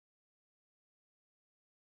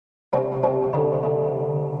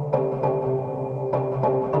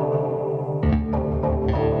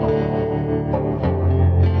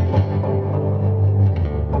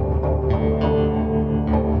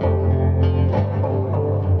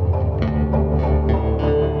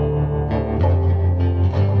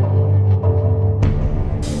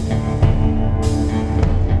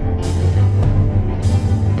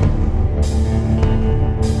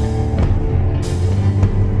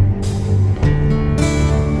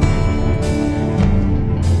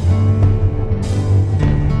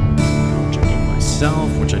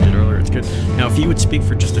you would speak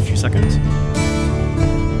for just a few seconds?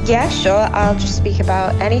 Yeah, sure. I'll just speak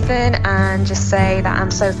about anything and just say that I'm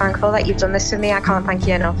so thankful that you've done this for me. I can't thank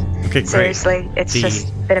you enough. Okay, great. Seriously, it's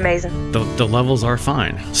just been amazing. The levels are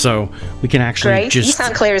fine. So we can actually Great. You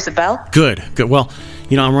sound clear as a bell. Good. Well,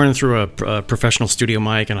 I'm running through a professional studio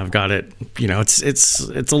mic, and I've got it. It's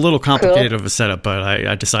a little complicated of a setup, but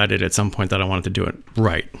I decided at some point that I wanted to do it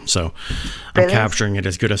right. So I'm capturing it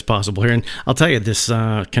as good as possible here. And I'll tell you, this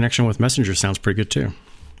connection with Messenger sounds pretty good too.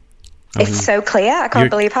 It's so clear. I can't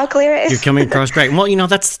believe how clear it is. You're coming across great. Well,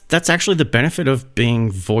 that's actually the benefit of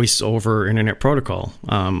being voice over internet protocol.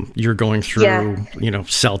 You're going through,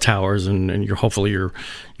 cell towers and hopefully your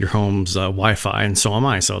home's Wi-Fi, and so am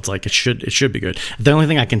I. So it's like it should be good. The only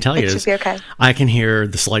thing I can tell you is okay. I can hear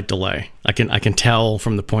the slight delay. I can tell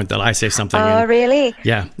from the point that I say something. Oh, really?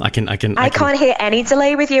 Yeah, I can't hear any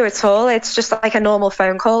delay with you at all. It's just like a normal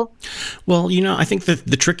phone call. Well, I think that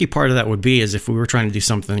the tricky part of that would be is if we were trying to do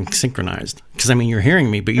something synchronized. Because, you're hearing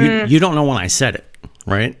me, but you don't know when I said it,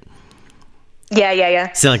 right?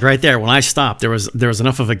 Yeah. See, like right there, when I stopped, there was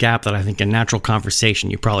enough of a gap that I think in natural conversation,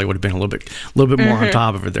 you probably would have been a little bit more on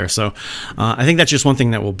top of it there. So I think that's just one thing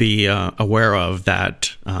that we'll be aware of,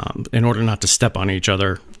 that in order not to step on each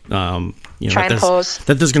other, try and pause.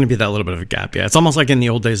 That there's going to be that little bit of a gap. Yeah, it's almost like in the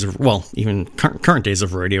old days of, even current days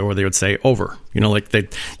of radio, where they would say over.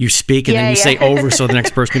 You speak and then you say over, so the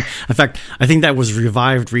next person. In fact, I think that was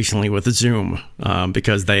revived recently with Zoom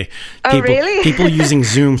because people using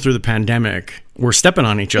Zoom through the pandemic were stepping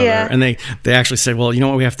on each other, and they actually said, well, you know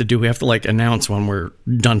what we have to do? We have to announce when we're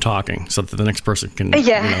done talking, so that the next person can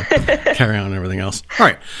carry on and everything else. All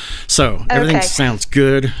right, so everything sounds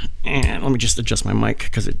good, and let me just adjust my mic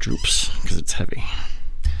because it droops because it's heavy.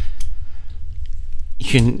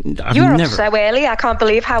 You're up so early. I can't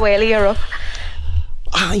believe how early you're up.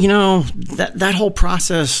 That whole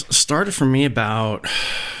process started for me about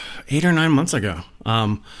 8 or 9 months ago.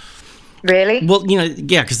 Really? Well,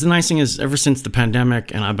 because the nice thing is, ever since the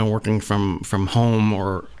pandemic, and I've been working from home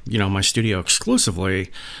or my studio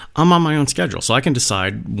exclusively, I'm on my own schedule, so I can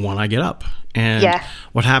decide when I get up. And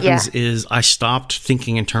what happens is I stopped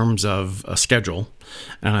thinking in terms of a schedule,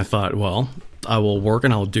 and I thought, well, I will work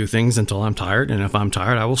and I'll do things until I'm tired, and if I'm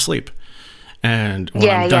tired, I will sleep. And when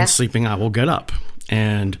I'm done sleeping, I will get up.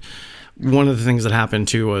 And one of the things that happened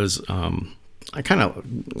too was I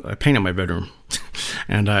painted my bedroom,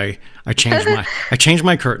 and I changed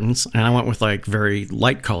my curtains, and I went with very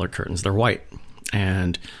light colored curtains. They're white,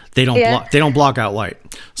 and they don't block out light.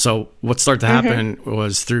 So what started to happen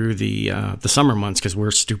was through the summer months, because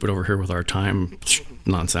we're stupid over here with our time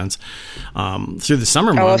nonsense. Through the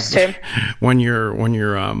summer months, when your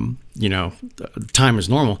time is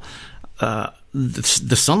normal,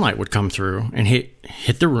 the sunlight would come through and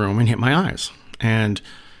hit the room and hit my eyes. And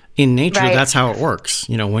in nature, that's how it works.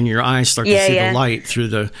 When your eyes start to see the light through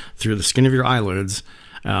the skin of your eyelids,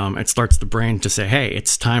 it starts the brain to say, hey,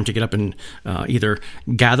 it's time to get up and either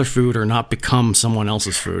gather food or not become someone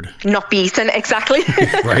else's food. Not be eaten, exactly.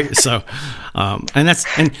 Right. So, and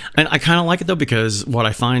I kind of like it though, because what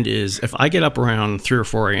I find is if I get up around 3 or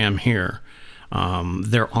 4 a.m. here,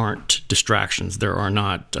 there aren't distractions. There are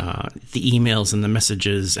not the emails and the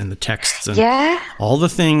messages and the texts and all the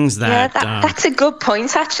things that... that's a good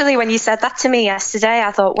point, actually. When you said that to me yesterday,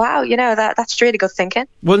 I thought, wow, that's really good thinking.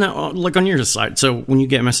 Well, now, on your side, so when you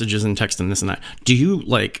get messages and text and this and that, do you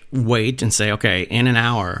wait and say, okay, in an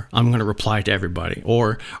hour, I'm going to reply to everybody?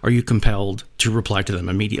 Or are you compelled to reply to them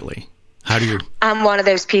immediately? How do you... I'm one of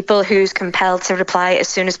those people who's compelled to reply as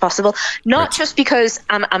soon as possible. Not just because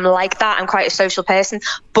I'm like that, I'm quite a social person,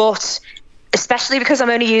 but especially because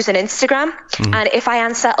I'm only using Instagram. And if I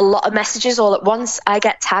answer a lot of messages all at once, I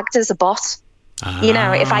get tagged as a bot.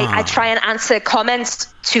 If I try and answer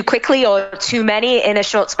comments too quickly or too many in a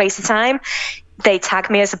short space of time, they tag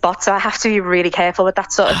me as a bot, so I have to be really careful with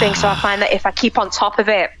that sort of thing. So I find that if I keep on top of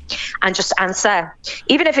it and just answer,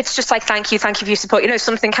 even if it's just thank you for your support,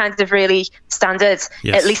 something kind of really standard,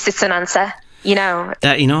 at least it's an answer. And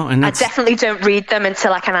I definitely don't read them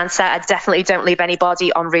until I can answer. I definitely don't leave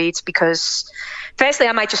anybody on read, because firstly,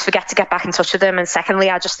 I might just forget to get back in touch with them. And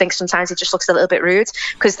secondly, I just think sometimes it just looks a little bit rude,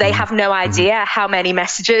 because they have no idea how many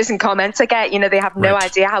messages and comments I get. They have no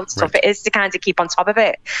idea how tough it is to kind of keep on top of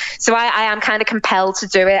it. So I am kind of compelled to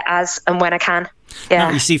do it as and when I can. Yeah.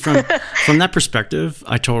 No, you see, from that perspective,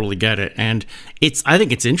 I totally get it. And I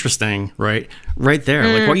think it's interesting, right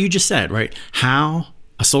there, like what you just said, right? How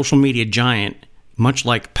a social media giant, much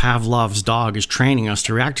like Pavlov's dog, is training us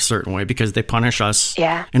to react a certain way because they punish us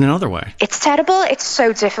in another way. It's terrible. It's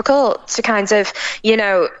so difficult to kind of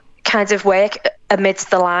work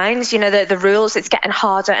amidst the lines, the rules, it's getting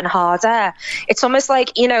harder and harder. It's almost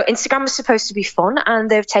like, Instagram was supposed to be fun,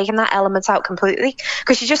 and they've taken that element out completely,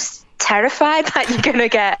 because you're just terrified that you're going to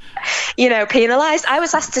get, penalized. I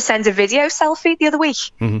was asked to send a video selfie the other week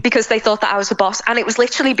because they thought that I was a bot, and it was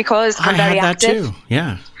literally because I'm very active. I had that too.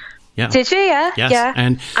 Yeah. Yeah. Did you? Yeah. Yes. Yeah.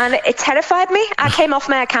 And it terrified me. I came off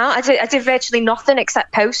my account. I did virtually nothing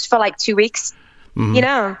except post for like 2 weeks.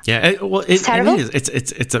 Yeah. It's terrible.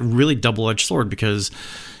 It's a really double-edged sword, because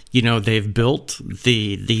they've built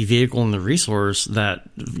the vehicle and the resource that,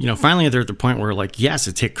 finally they're at the point where, like, yes,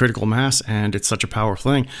 it's hit critical mass and it's such a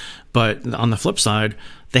powerful thing, but on the flip side,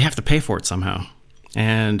 they have to pay for it somehow.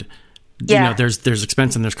 And there's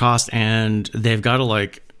expense and there's cost, and they've got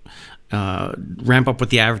to ramp up with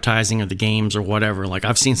the advertising of the games or whatever. Like,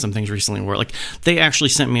 I've seen some things recently where, like, they actually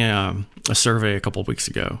sent me a survey a couple of weeks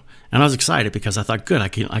ago, and I was excited because I thought, good, I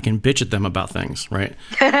can bitch at them about things, right?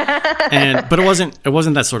 But it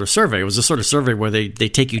wasn't that sort of survey. It was a sort of survey where they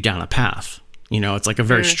take you down a path. It's like a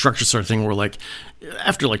very structured sort of thing where, like,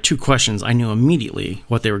 after like 2 questions, I knew immediately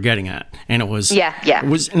what they were getting at, and it was It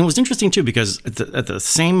was interesting too, because at the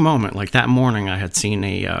same moment, like that morning, I had seen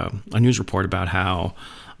a news report about how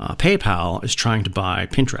PayPal is trying to buy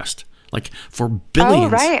Pinterest, like, for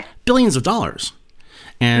billions of dollars.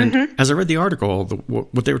 And as I read the article,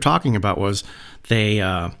 what they were talking about was they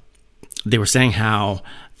were saying how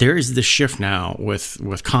there is this shift now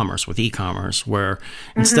with commerce, with e-commerce, where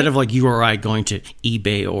instead of like you or I going to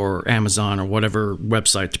eBay or Amazon or whatever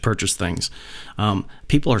website to purchase things,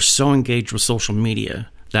 people are so engaged with social media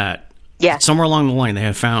that somewhere along the line, they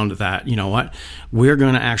have found that, we're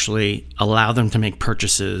going to actually allow them to make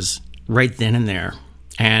purchases right then and there.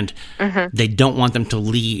 And they don't want them to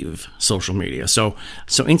leave social media. So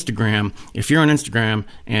Instagram, if you're on Instagram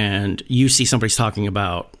and you see somebody's talking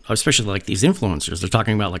about, especially like these influencers, they're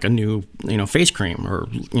talking about like a new, face cream or,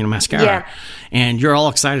 mascara, and you're all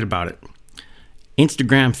excited about it.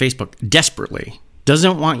 Instagram, Facebook desperately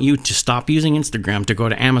doesn't want you to stop using Instagram to go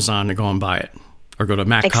to Amazon and go and buy it. Or go to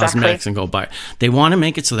MAC Cosmetics and go buy it. They want to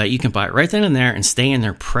make it so that you can buy it right then and there and stay in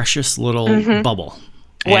their precious little bubble.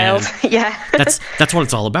 Well, that's what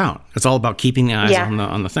it's all about. It's all about keeping the eyes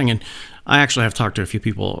on the thing. And I actually have talked to a few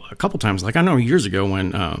people a couple times. Like, I know years ago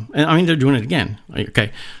when, and I mean, they're doing it again.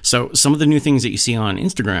 Okay, so some of the new things that you see on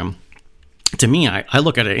Instagram, to me, I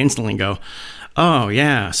look at it instantly and go, oh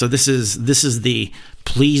yeah, so this is the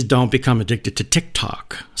please don't become addicted to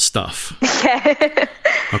TikTok stuff.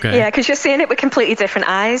 Okay. Yeah, because you're seeing it with completely different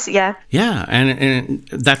eyes. Yeah. Yeah, and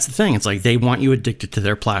that's the thing. It's like they want you addicted to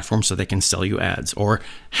their platform so they can sell you ads or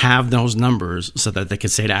have those numbers so that they can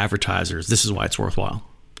say to advertisers, this is why it's worthwhile.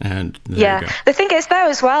 And there you go. The thing is, though,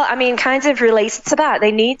 as well, I mean, kind of related to that,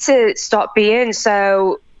 they need to stop being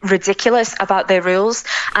so ridiculous about their rules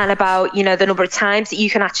and about, the number of times that you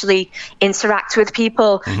can actually interact with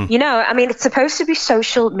people. I mean, it's supposed to be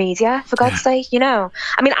social media, for God's sake, I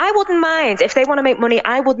mean, I wouldn't mind if they want to make money.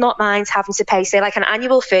 I would not mind having to pay, say, like an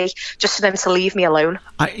annual fee just for them to leave me alone.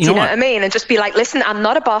 You know what I mean? And just be like, listen, I'm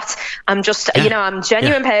not a bot. I'm just, I'm a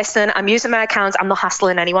genuine person. I'm using my account. I'm not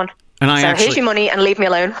hassling anyone. And here's your money and leave me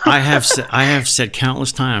alone. I have said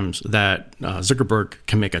countless times that Zuckerberg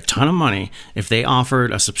can make a ton of money if they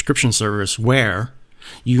offered a subscription service where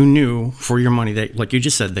you knew for your money that, like you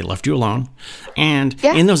just said, they left you alone. And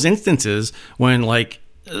in those instances when, like,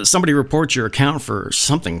 somebody reports your account for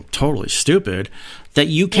something totally stupid, that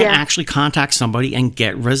you can actually contact somebody and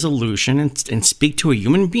get resolution and speak to a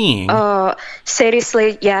human being. Oh,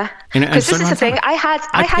 seriously, yeah. Because this is the thing. I had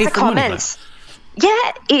the comments.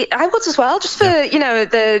 Yeah, I would as well, just for,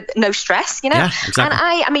 the no stress, Yeah, exactly. And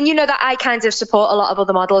I mean, that I kind of support a lot of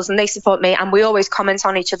other models and they support me and we always comment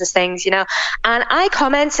on each other's things, And I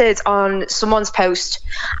commented on someone's post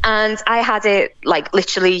and I had it like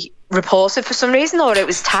literally reported for some reason, or it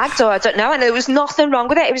was tagged, or I don't know, and there was nothing wrong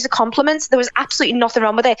with it. It was a compliment. There was absolutely nothing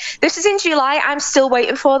wrong with it. This is in July. I'm still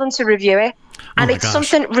waiting for them to review it. And it's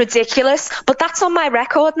something ridiculous, but that's on my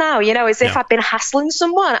record now, as if I've been hassling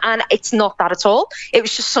someone, and it's not that at all. It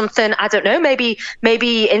was just something, I don't know, maybe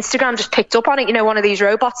Instagram just picked up on it, one of these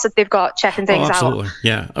robots that they've got checking things absolutely. out.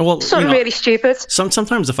 Yeah. Well, something really stupid.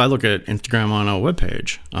 Sometimes if I look at Instagram on a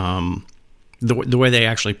webpage, the way they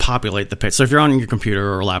actually populate the page. So if you're on your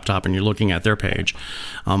computer or laptop and you're looking at their page,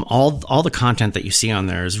 all the content that you see on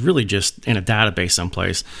there is really just in a database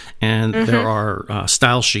someplace. And there are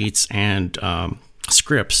style sheets and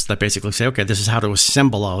scripts that basically say, okay, this is how to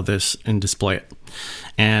assemble all this and display it.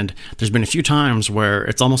 And there's been a few times where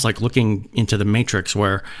it's almost like looking into the Matrix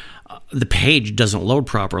where the page doesn't load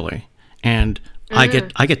properly. And I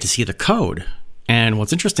get to see the code. And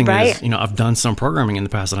what's interesting is, I've done some programming in the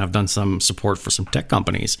past, and I've done some support for some tech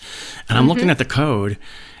companies, and I'm looking at the code,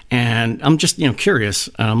 and I'm just, curious,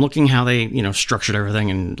 and I'm looking how they, structured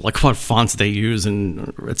everything and like what fonts they use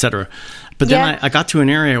and et cetera. But then I got to an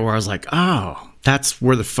area where I was like, oh, that's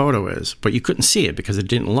where the photo is, but you couldn't see it because it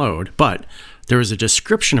didn't load. But there was a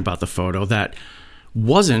description about the photo that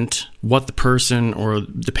wasn't what the person or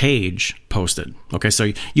the page posted. Okay,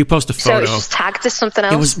 so you post a photo. So it was tagged as something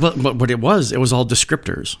else? It was, what it was all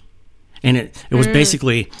descriptors. And it was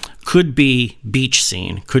basically, could be beach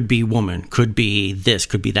scene, could be woman, could be this,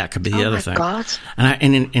 could be that, could be the other thing. God.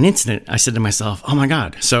 And in an instant, I said to myself, oh my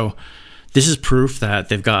God. So this is proof that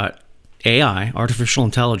they've got AI, artificial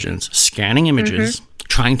intelligence, scanning images,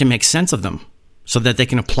 trying to make sense of them so that they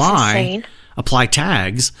can apply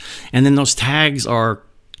tags, and then those tags are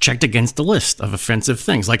checked against the list of offensive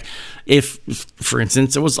things. Like if, for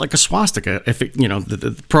instance, it was like a swastika, if it,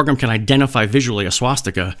 the program can identify visually a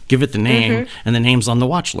swastika, give it the name, and the name's on the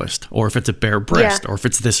watch list, or if it's a bare breast, or if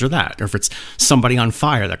it's this or that, or if it's somebody on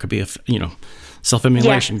fire, that could be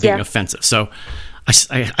self-immolation being offensive. So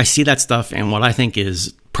I see that stuff, and what I think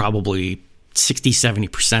is probably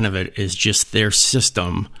 60-70% of it is just their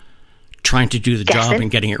system trying to do the job and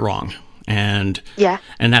getting it wrong. And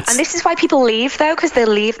this is why people leave, though, because they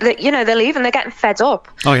leave and they're getting fed up.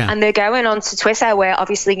 And they're going on to Twitter, where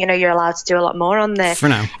obviously you're allowed to do a lot more on there for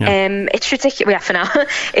now. It's ridiculous. For now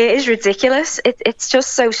it is ridiculous. It's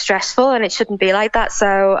just so stressful, and it shouldn't be like that.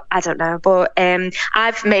 So I don't know, but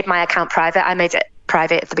I've made my account private. I made it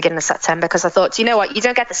private at the beginning of September because I thought, you know what, you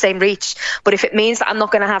don't get the same reach, but if it means that I'm not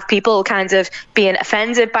going to have people kind of being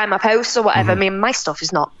offended by my posts or whatever, I mean, my stuff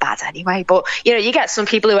is not bad anyway, but you get some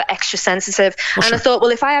people who are extra sensitive, I thought, well,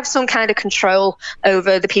 if I have some kind of control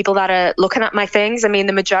over the people that are looking at my things, I mean,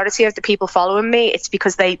 the majority of the people following me, it's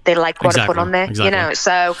because they like what I put on there,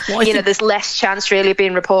 so there's less chance really of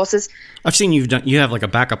being reported. I've seen you have like a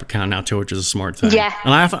backup account now too, which is a smart thing.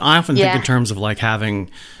 And I often think in terms of like having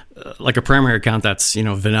like a primary account that's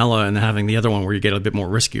vanilla, and having the other one where you get a bit more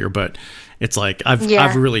riskier. But it's like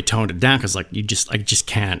I've really toned it down because like I just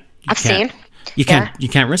can't. You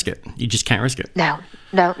can't risk it. You just can't risk it. No,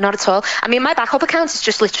 not at all. I mean, my backup account is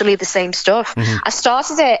just literally the same stuff. I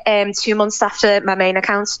started it 2 months after my main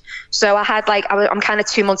account, so I had I'm kind of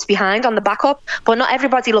 2 months behind on the backup. But not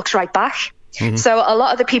everybody looks right back. So a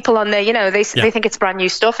lot of the people on there, they think it's brand new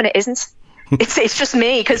stuff, and it isn't. It's just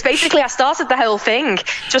me, because basically I started the whole thing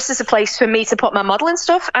just as a place for me to put my modeling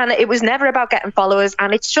stuff, and it was never about getting followers,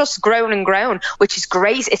 and it's just grown and grown, which is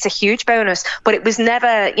great. It's a huge bonus, but it was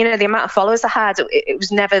never, the amount of followers I had, it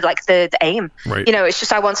was never like the aim. Right. It's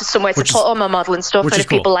just I wanted somewhere to put all my modeling stuff, and if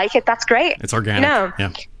people like it, that's great. It's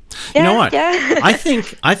organic. You know what? I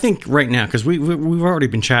think right now, because we've already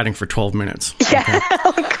been chatting for 12 minutes. Okay?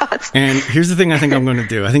 Oh God. And here's the thing I think I'm going to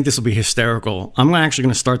do. I think this will be hysterical. I'm actually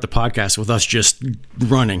going to start the podcast with us just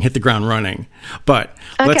hit the ground running. But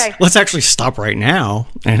let's actually stop right now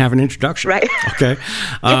and have an introduction. Right. Okay.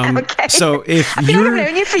 Okay. So I've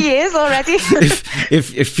known you for years already.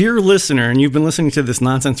 if you're a listener and you've been listening to this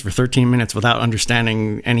nonsense for 13 minutes without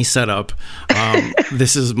understanding any setup,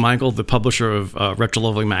 this is Michael, the publisher of Retro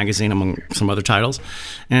Lovely Magazine, among some other titles.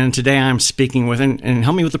 And today I'm speaking with, and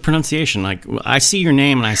help me with the pronunciation. Like, I see your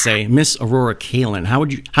name and I say Miss Aurora Cailín. How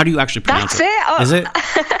do you actually pronounce it? That's it. Is it?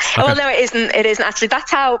 Okay. Well, no, it isn't. It isn't actually.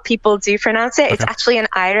 That's how people do pronounce it. Okay. It's actually an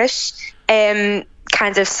Irish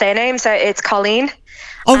kind of surname. So it's Cailín.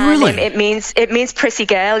 Oh, really? It means pretty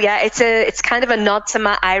girl. Yeah, it's kind of a nod to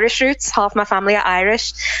my Irish roots. Half my family are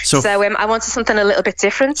Irish, so I wanted something a little bit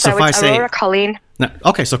different. So it's Aurora Cailín.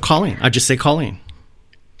 Okay, so Cailín. I just say Cailín.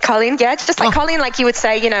 Cailín, yeah, just like Cailín, like you would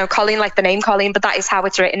say, Cailín, like the name Cailín, but that is how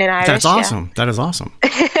it's written in Irish. That's awesome. Yeah. That is awesome.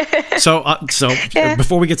 So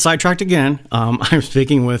before we get sidetracked again, I'm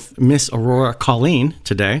speaking with Miss Aurora Cailín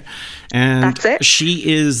today, and that's it.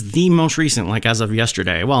 She is the most recent, like as of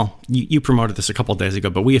yesterday. Well, you promoted this a couple of days ago,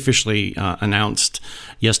 but we officially announced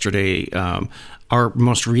yesterday our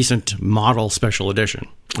most recent model special edition,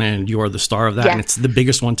 and you are the star of that. And it's the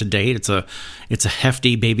biggest one to date. It's a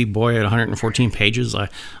hefty baby boy at 114 pages.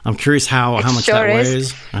 I'm curious how much that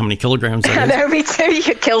weighs, how many kilograms that is. I know, me too. You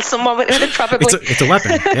could kill someone with it, probably. It's a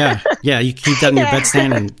weapon. Yeah. You keep that in your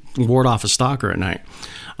bedstand and ward off a stalker at night.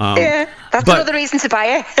 That's another reason to buy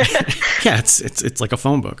it. Yeah, it's like a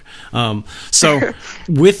phone book. So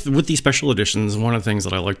with these special editions, one of the things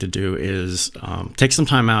that I like to do is take some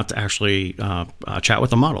time out to actually chat with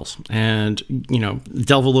the models and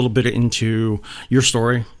delve a little bit into your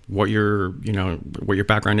story, what your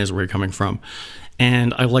background is, where you're coming from,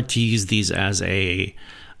 and I like to use these as a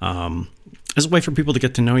as a way for people to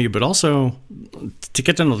get to know you, but also to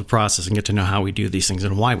get to know the process and get to know how we do these things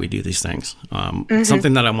and why we do these things.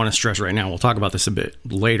 Something that I want to stress right now, we'll talk about this a bit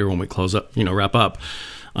later when we close up, wrap up,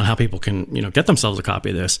 on how people can, get themselves a copy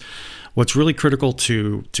of this. What's really critical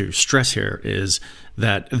to stress here is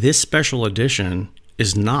that this special edition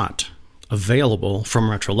is not available from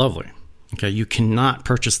Retro Lovely. Okay, you cannot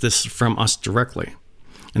purchase this from us directly,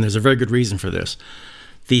 and there's a very good reason for this.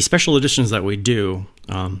 The special editions that we do,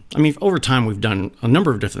 over time we've done a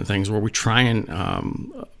number of different things where we try and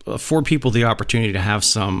afford people the opportunity to have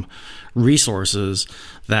some resources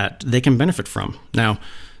that they can benefit from. Now,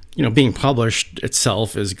 being published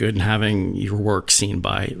itself is good, and having your work seen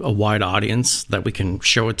by a wide audience that we can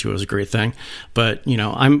show it to is a great thing. But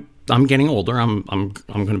I'm getting older. I'm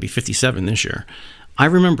going to be 57 this year. I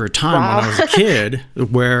remember a time when I was a kid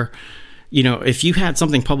where, if you had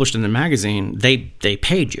something published in the magazine, they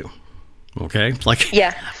paid you. Okay,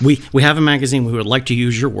 we have a magazine. We would like to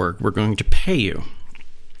use your work. We're going to pay you.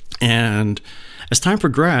 And as time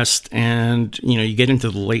progressed, and you get into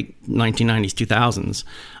the late 1990s,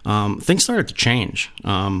 2000s, things started to change.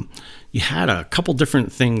 You had a couple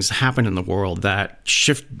different things happen in the world that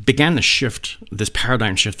began to shift this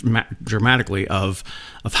paradigm shift dramatically of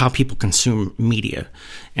how people consume media.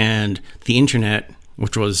 And the internet,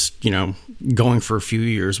 which was going for a few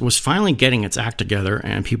years, was finally getting its act together,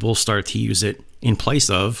 and people started to use it in place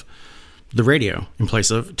of the radio, in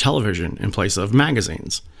place of television, in place of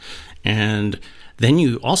magazines. And then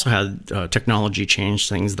you also had technology change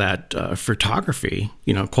things that photography,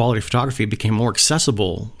 quality photography became more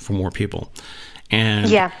accessible for more people.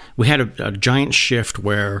 And we had a giant shift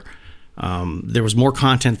where there was more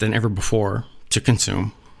content than ever before to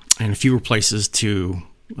consume, and fewer places to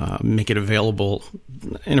make it available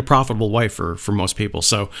in a profitable way for most people.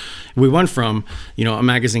 So we went from, a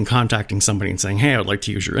magazine contacting somebody and saying, hey, I'd like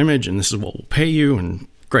to use your image and this is what we'll pay you, and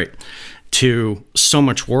great, to so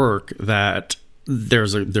much work that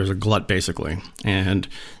there's a glut basically. And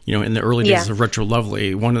in the early days of Retro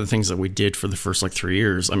Lovely, one of the things that we did for the first 3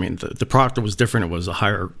 years, the product was different. It was a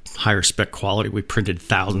higher spec quality. We printed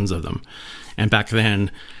thousands of them, and back then,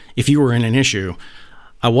 if you were in an issue,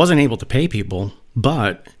 I wasn't able to pay people,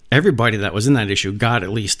 but everybody that was in that issue got at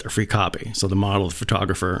least a free copy. So the model, the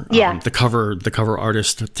photographer, the cover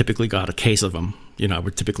artist typically got a case of them. I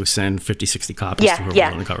would typically send 50, 60 copies to whoever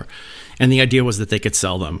was on the cover. And the idea was that they could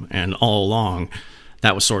sell them. And all along,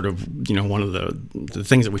 that was sort of, one of the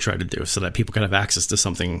things that we tried to do, so that people could have access to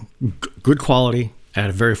something good quality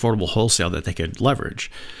at a very affordable wholesale that they could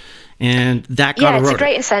leverage. And that got eroded. It's a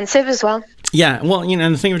great incentive as well. Yeah, well,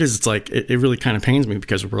 and the thing of it is, it's it really kind of pains me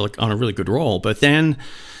because we're on a really good roll. But then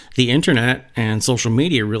the internet and social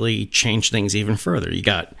media really changed things even further. You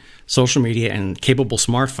got social media and capable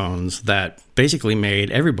smartphones that basically made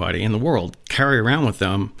everybody in the world carry around with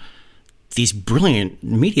them these brilliant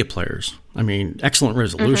media players. Excellent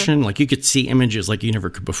resolution. You could see images like you never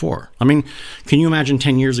could before. Can you imagine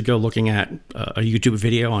 10 years ago looking at a YouTube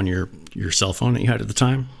video on your cell phone that you had at the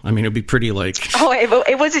time? It'd be pretty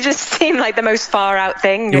it would have just seemed like the most far out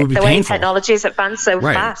thing. It would be the painful. way technology has advanced so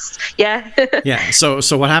fast. Yeah. Yeah. So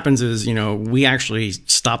what happens is, we actually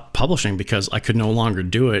stopped publishing because I could no longer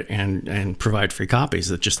do it and provide free copies.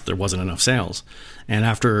 There wasn't enough sales. And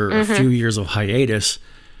after a few years of hiatus,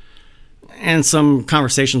 and some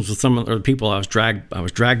conversations with some other people, I was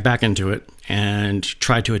dragged back into it and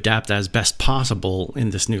tried to adapt as best possible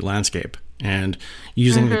in this new landscape, and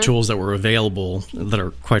using the tools that were available, that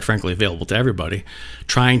are quite frankly available to everybody,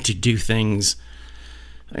 trying to do things,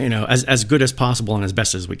 as good as possible and as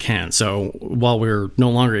best as we can. So while we're no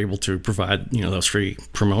longer able to provide, those free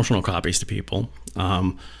promotional copies to people,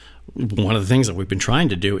 one of the things that we've been trying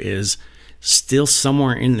to do is still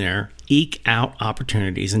somewhere in there eke out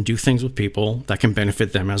opportunities and do things with people that can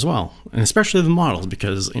benefit them as well, and especially the models,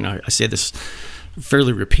 because I say this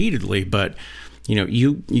fairly repeatedly, but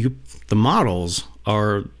the models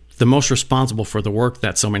are the most responsible for the work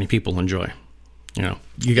that so many people enjoy.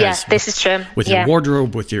 You guys, this is true. With your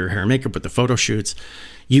wardrobe, with your hair and makeup, with the photo shoots,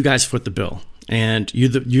 you guys foot the bill, and you're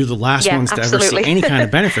the last ones to ever see any kind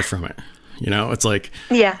of benefit from it. It's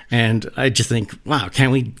and I just think, wow,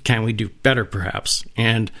 can we do better perhaps?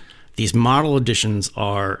 And these model editions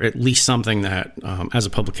are at least something that, as a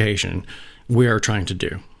publication, we are trying to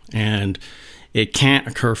do. And it can't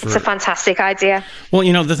occur for... It's a fantastic idea. Well,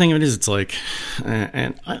 the thing of it is, it's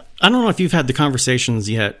and I don't know if you've had the conversations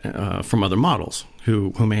yet from other models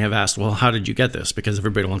who may have asked, well, how did you get this? Because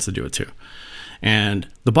everybody wants to do it too. And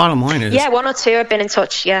the bottom line is... Yeah, one or two have been in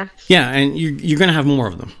touch, yeah. Yeah, and you're going to have more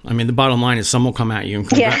of them. I mean, the bottom line is some will come at you and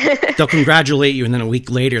they'll congratulate you, and then a week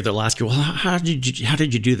later they'll ask you, well, how did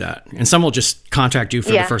you do that? And some will just contact you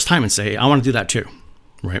for the first time and say, I want to do that too,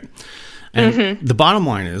 right? And the bottom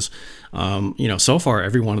line is, so far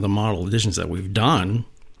every one of the model editions that we've done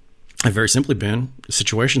have very simply been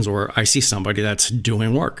situations where I see somebody that's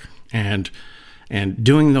doing work and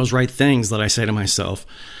doing those right things that I say to myself,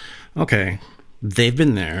 okay, they've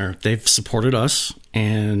been there, they've supported us,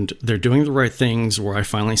 and they're doing the right things where I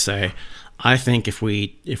finally say, I think if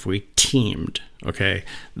we teamed, okay,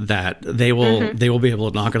 that they will be able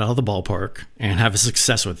to knock it out of the ballpark and have a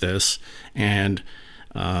success with this. And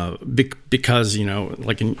because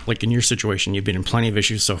like in your situation, you've been in plenty of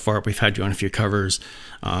issues so far. We've had you on a few covers.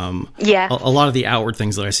 A lot of the outward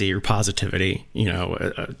things that I see, your positivity,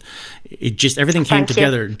 it just everything came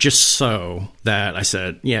together just so that I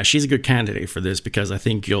said, yeah, she's a good candidate for this because I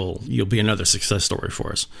think you'll be another success story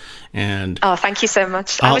for us. And thank you so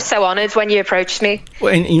much. I was so honored when you approached me.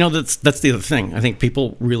 And that's the other thing. I think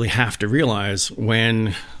people really have to realize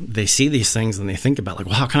when they see these things and they think about like,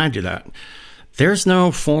 well, how can I do that? There's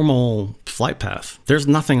no formal flight path. There's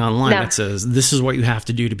nothing online that says this is what you have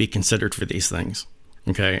to do to be considered for these things.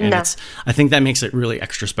 Okay. And I think that makes it really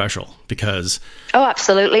extra special because. Oh,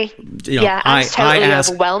 absolutely. I'm totally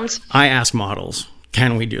overwhelmed. I ask models,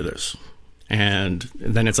 can we do this? And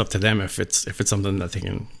then it's up to them if it's something that they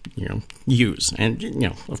can, use. And,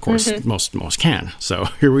 of course, most can. So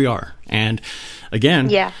here we are. And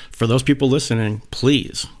again, for those people listening,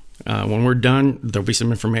 please. When we're done, there'll be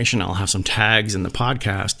some information. I'll have some tags in the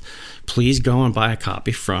podcast. Please go and buy a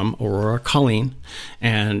copy from Aurora Cailín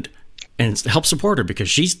and help support her because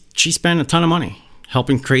she spent a ton of money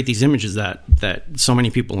helping create these images that so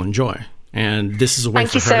many people enjoy. And this is a way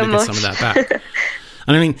for her to get some of that back.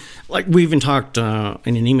 And I mean, like we even talked in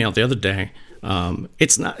an email the other day.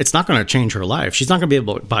 It's not going to change her life. She's not going to be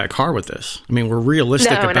able to buy a car with this. I mean, we're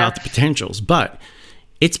realistic about the potentials, but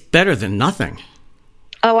it's better than nothing.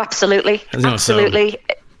 Oh, absolutely. Absolutely.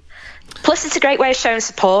 Plus, it's a great way of showing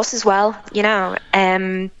support as well.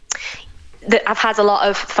 I've had a lot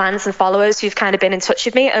of fans and followers who've kind of been in touch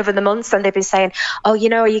with me over the months, and they've been saying, oh,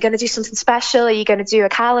 are you going to do something special? Are you going to do a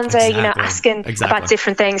calendar? Asking about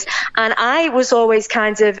different things. And I was always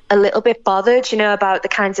kind of a little bit bothered, about the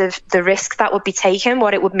kind of the risk that would be taken,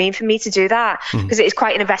 what it would mean for me to do that, because it is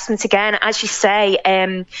quite an investment again. As you say,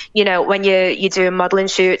 when you're doing modeling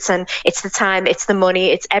shoots, and it's the time, it's the money,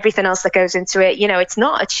 it's everything else that goes into it. It's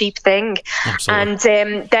not a cheap thing. Absolutely.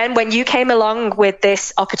 And then when you came along with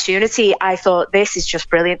this opportunity, I thought, this is just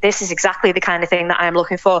brilliant. This is exactly the kind of thing that I'm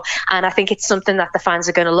looking for. And I think it's something that the fans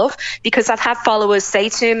are going to love, because I've had followers say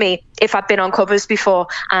to me, if I've been on covers before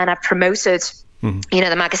and I've promoted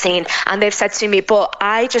the magazine, and they've said to me, but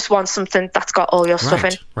I just want something that's got all your stuff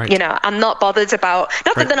in. Right. I'm not bothered about,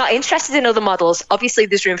 not that they're not interested in other models. Obviously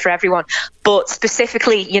there's room for everyone, but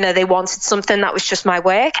specifically, they wanted something that was just my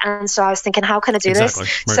work. And so I was thinking, how can I do this? Right.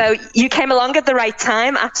 So you came along at the right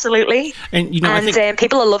time. Absolutely. And, I think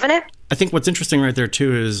people are loving it. I think what's interesting right there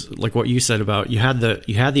too is like what you said about you had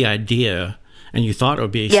the idea and you thought it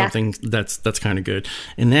would be something that's kind of good,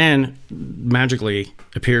 and then magically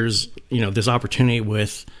appears this opportunity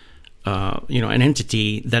with an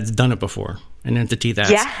entity that's done it before, an entity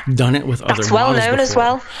that's done it with other models well known before. As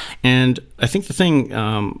well. And I think the thing,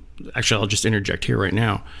 actually, I'll just interject here right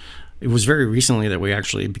now. It was very recently that we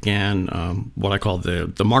actually began what I call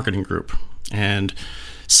the marketing group, and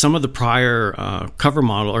some of the prior cover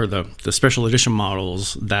model or the special edition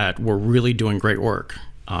models that were really doing great work.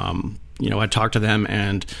 I'd talk to them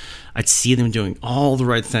and I'd see them doing all the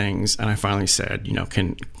right things, and I finally said,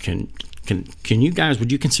 can you guys,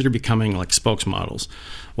 would you consider becoming like spokesmodels?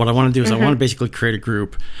 What I want to do is I want to basically create a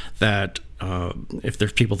group that if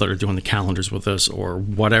there's people that are doing the calendars with us or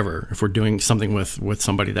whatever, if we're doing something with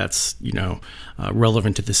somebody that's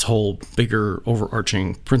relevant to this whole bigger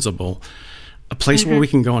overarching principle, a place where we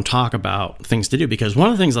can go and talk about things to do. Because one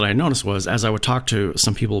of the things that I noticed was, as I would talk to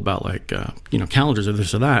some people about like calendars or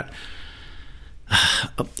this or that,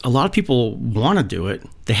 a lot of people want to do it.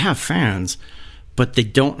 They have fans, but they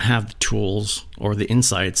don't have the tools or the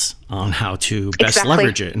insights on how to best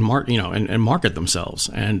leverage it and market themselves.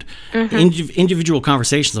 And individual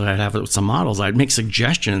conversations that I'd have with some models, I'd make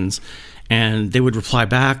suggestions, and they would reply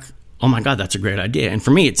back, "Oh my God, that's a great idea." And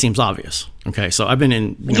for me, it seems obvious. Okay, so I've been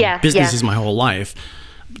in businesses my whole life.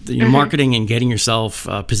 Marketing and getting yourself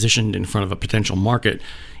positioned in front of a potential market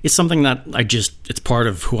is something that it's part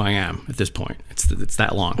of who I am at this point. It's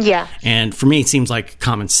that long. Yeah. And for me, it seems like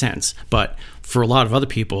common sense. But for a lot of other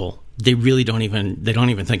people, they really don't even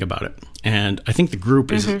think about it. And I think the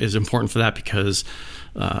group is important for that, because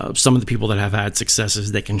some of the people that have had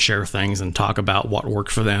successes, they can share things and talk about what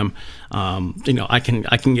worked for them. I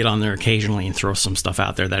can get on there occasionally and throw some stuff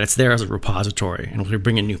out there that it's there as a repository. And if we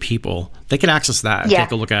bring in new people, they can access that and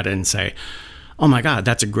take a look at it and say, oh my God,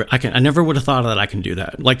 that's a great, I never would have thought that I can do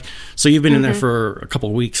that. Like, so you've been in there for a couple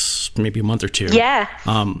of weeks, maybe a month or two. Yeah.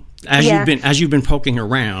 As you've been poking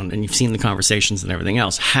around and you've seen the conversations and everything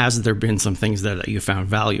else, has there been some things that you found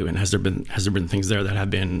value in? Has there been things there that have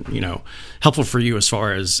been, helpful for you as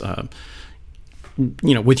far as,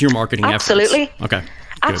 with your marketing Absolutely. efforts? Okay.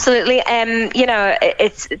 Absolutely.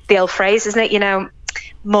 It's the old phrase, isn't it?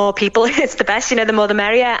 More people, it's the best, the more the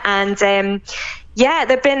merrier. And,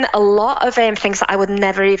 there've been a lot of things that I would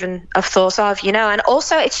never even have thought of, and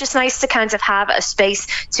also it's just nice to kind of have a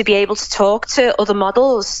space to be able to talk to other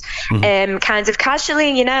models, kind of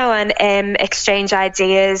casually, and exchange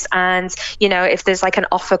ideas. And, if there's like an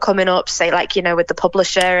offer coming up, say like, with the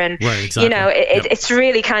publisher, and, right, exactly. It's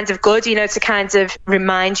really kind of good, to kind of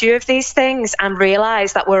remind you of these things and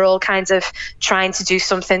realize that we're all kind of trying to do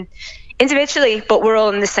something individually, but we're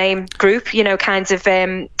all in the same group, kind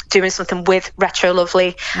of doing something with Retro Lovely.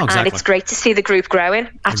 Oh, exactly. And it's great to see the group growing.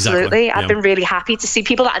 Absolutely. Exactly. I've been really happy to see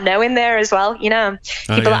people that I know in there as well, people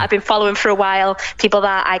that I've been following for a while, people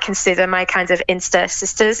that I consider my kind of Insta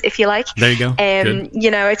sisters, if you like. There you go.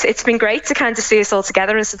 It's been great to kind of see us all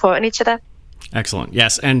together and supporting each other. Excellent.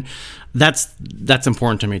 Yes. And that's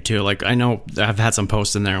important to me too. Like, I know I've had some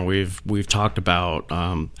posts in there and we've talked about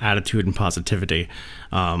attitude and positivity.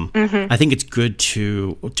 I think it's good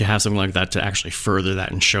to have something like that to actually further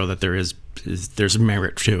that and show that there's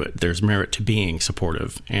merit to it. There's merit to being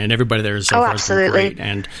supportive, and everybody there is so far has been great.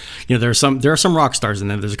 And there are some rock stars in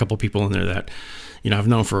there. There's a couple of people in there that I've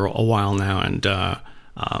known for a while now, and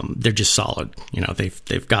they're just solid.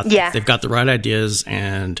 They've got the right ideas,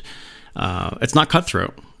 and it's not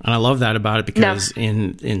cutthroat. And I love that about it, because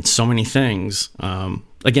in so many things,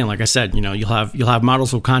 again, like I said, you'll have models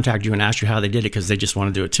who'll contact you and ask you how they did it because they just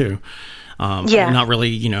want to do it too. Not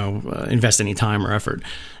really, invest any time or effort.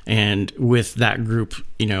 And with that group,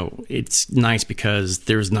 it's nice because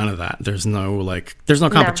there's none of that. There's no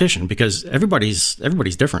competition because everybody's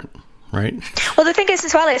different. Right. Well, the thing is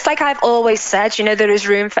as well, it's like I've always said, there is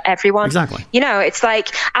room for everyone. Exactly. It's like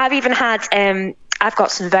I've even had, I've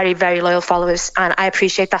got some very, very loyal followers, and I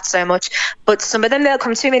appreciate that so much. But some of them, they'll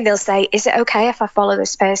come to me and they'll say, is it okay if I follow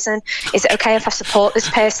this person? Is it okay if I support this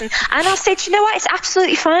person? And I'll say, do you know what? It's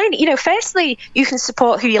absolutely fine. Firstly, you can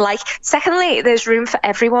support who you like. Secondly, there's room for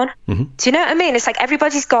everyone. Do you know what I mean? It's like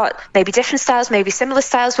everybody's got maybe different styles, maybe similar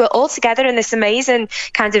styles. We're all together in this amazing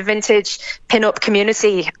kind of vintage pin-up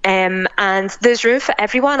community. And there's room for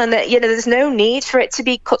everyone. And there's no need for it to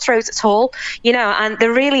be cutthroat at all. And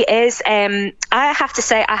there really is. I have to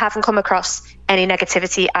say I haven't come across any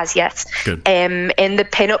negativity as yet. Good. In the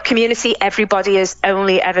pin-up community, everybody has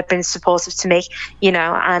only ever been supportive to me,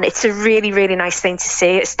 and it's a really, really nice thing to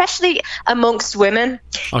see, especially amongst women,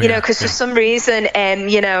 because for some reason,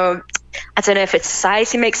 I don't know if it's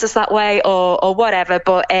society makes us that way or whatever,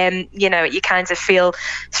 but, you kind of feel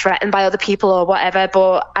threatened by other people or whatever.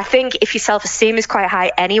 But I think if your self-esteem is quite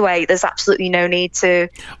high anyway, there's absolutely no need to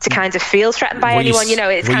kind of feel threatened by anyone.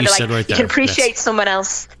 It's kind of like right you can appreciate someone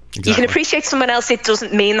else. Exactly. You can appreciate someone else. It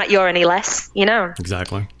doesn't mean that you're any less,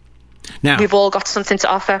 Exactly. Now we've all got something to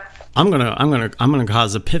offer. I'm gonna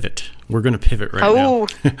cause a pivot. We're gonna pivot right now.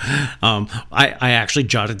 I actually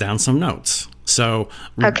jotted down some notes. So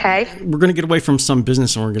we're going to get away from some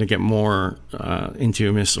business and we're going to get more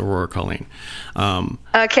into Miss Aurora Cailín.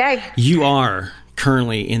 You are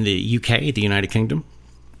currently in the UK, the United Kingdom?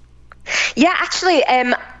 Yeah, actually,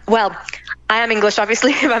 well, I am English,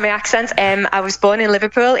 obviously, by my accent. I was born in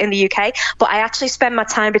Liverpool in the UK, but I actually spend my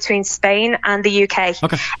time between Spain and the UK.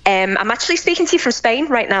 Okay. I'm actually speaking to you from Spain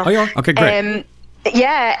right now. Oh, you are? Okay, great.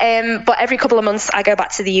 But every couple of months I go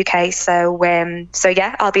back to the UK. So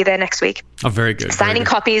yeah, I'll be there next week. Oh, very good. Signing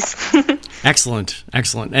copies. Excellent.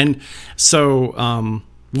 And so,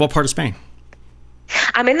 what part of Spain?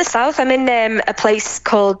 I'm in the south. I'm in a place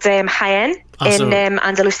called Jaén in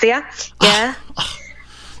Andalusia. Yeah.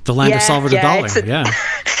 The land of Salvador Dali. Yeah.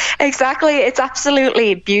 Exactly. It's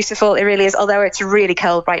absolutely beautiful. It really is. Although it's really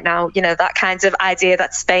cold right now. That kind of idea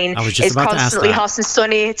that Spain is constantly hot and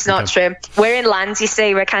sunny. It's not true. We're inland, you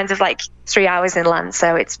see. We're kind of like 3 hours inland.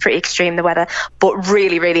 So it's pretty extreme, the weather. But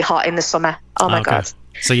really, really hot in the summer. Oh, my God.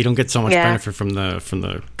 So you don't get so much benefit from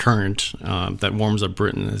the current that warms up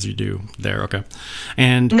Britain as you do there. Okay,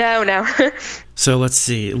 and no. So let's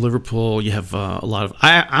see, Liverpool. You have a lot of.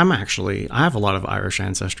 I have a lot of Irish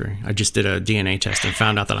ancestry. I just did a DNA test and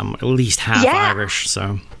found out that I'm at least half Irish.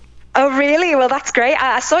 So. Oh really? Well, that's great.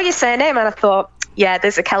 I saw your surname and I thought, yeah,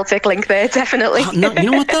 there's a Celtic link there, definitely. No,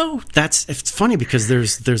 you know what though? It's funny because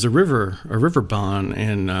there's a river Bann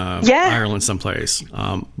in Ireland someplace.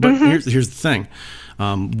 But here's the thing.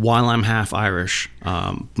 While I'm half Irish,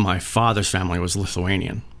 my father's family was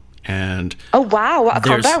Lithuanian, and oh wow, what a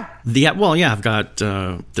combo! I've got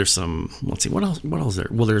there's some. Let's see, what else there?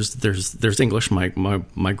 Well, there's English.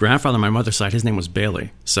 My grandfather, my mother's side, his name was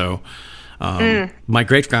Bailey. So my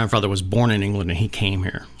great grandfather was born in England and he came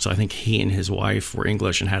here. So I think he and his wife were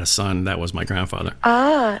English and had a son that was my grandfather.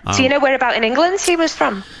 Do you know where about in England he was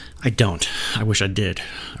from? I don't. I wish I did.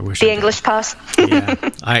 English pass. Yeah,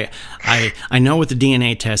 I know with the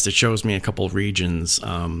DNA test it shows me a couple of regions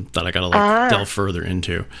that I gotta delve further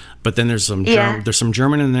into. But then there's some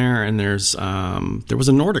German in there, and there was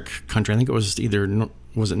a Nordic country. I think it was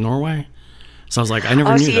was it Norway? So I was like, I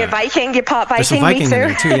never knew that. Oh, so you're Viking, you're part Viking, there's some Viking me too. In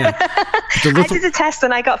there too, yeah. I did a test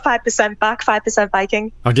and I got 5% back, 5%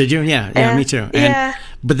 Viking. Oh, did you? Yeah, me too.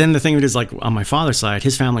 But then the thing is, like, on my father's side,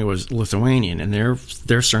 his family was Lithuanian, and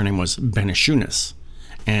their surname was Benešunis.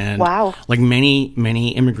 And like many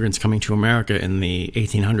immigrants coming to America in the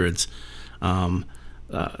 1800s,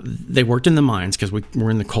 they worked in the mines because we're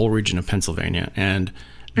in the coal region of Pennsylvania, and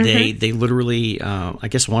they literally, I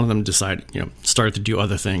guess one of them started to do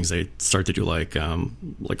other things. They started to do like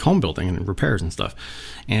home building and repairs and stuff.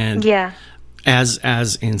 And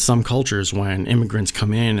as in some cultures, when immigrants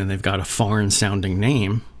come in and they've got a foreign sounding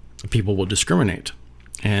name, people will discriminate.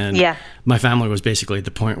 And my family was basically at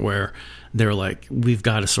the point where they were like, we've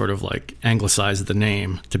got to sort of like anglicize the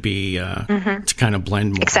name to be to kind of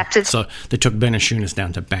blend more. Accepted. So they took Benešunis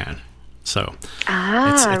down to Ban. So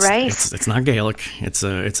it's not Gaelic. It's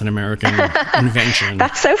an American invention.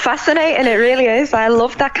 That's so fascinating. It really is. I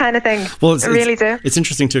love that kind of thing. Well, I really do. It's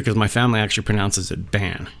interesting too because my family actually pronounces it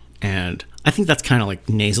Ban, and I think that's kind of like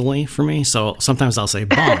nasally for me. So sometimes I'll say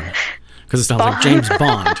Bond because it sounds like James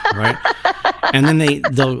Bond, right? And then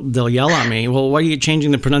they'll yell at me. Well, why are you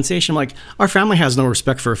changing the pronunciation? I'm like, our family has no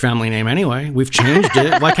respect for a family name anyway. We've changed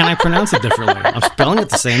it. Why can't I pronounce it differently? I'm spelling it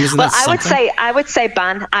the same. Isn't that something? I would say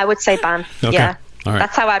ban. Okay. Yeah. All right.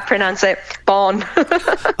 That's how I pronounce it. Bon.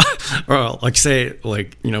 Or like say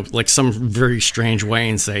like some very strange way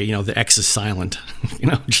and say the X is silent.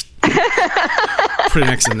 Just put an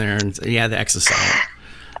X in there and say, the X is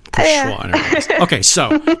silent. Okay,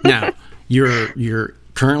 so now you're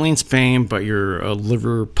currently in Spain, but you're a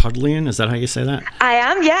Liverpudlian. Is that how you say that? I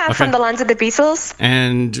am, yeah. I'm from the land of the Beatles.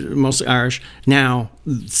 And mostly Irish. Now,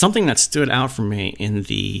 something that stood out for me in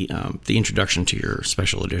the introduction to your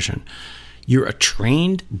special edition, you're a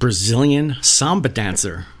trained Brazilian samba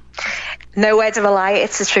dancer. No words of a lie.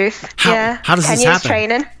 It's the truth. How does this happen?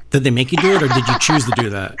 Training. Did they make you do it, or did you choose to do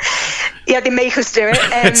that? Yeah, they make us do it.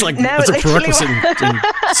 It's like it's a prerequisite in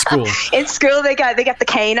school. In school, they get the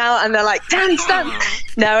cane out and they're like, dance.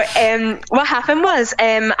 No, what happened was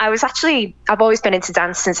I've always been into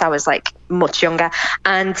dance since I was like much younger,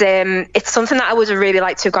 and it's something that I would have really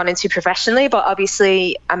liked to have gone into professionally. But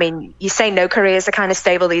obviously, I mean, you say no careers are kind of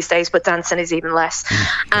stable these days, but dancing is even less.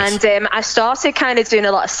 Yes. And I started kind of doing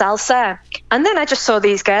a lot of salsa, and then I just saw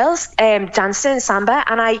these girls dancing samba,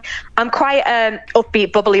 and I'm quite an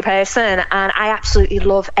upbeat, bubbly person, and I absolutely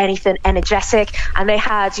love anything energetic. And they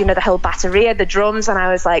had, the whole batteria, the drums, and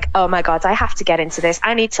I was like, oh my God, I have to get into this.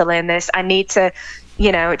 I need to learn this. I need to,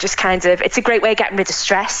 just kind of, it's a great way of getting rid of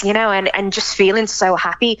stress, and just feeling so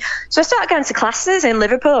happy. So I started going to classes in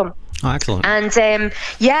Liverpool. Oh, excellent. And and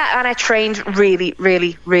I trained really,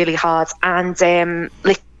 really, really hard. And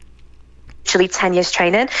literally 10 years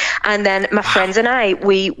training, and then my friends and I,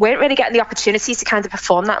 we weren't really getting the opportunity to kind of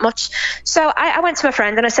perform that much. So I went to my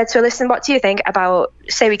friend and I said to her, listen, what do you think about,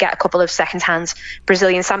 say we get a couple of second-hand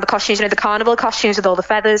Brazilian samba costumes, the carnival costumes with all the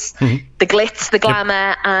feathers, the glitz, the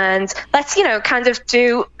glamour, and let's kind of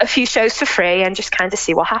do a few shows for free and just kind of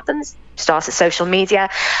see what happens. Started social media,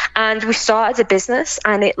 and we started a business,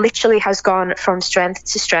 and it literally has gone from strength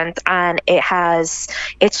to strength, and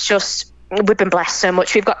it's just, we've been blessed so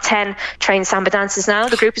much. We've got 10 trained samba dancers now.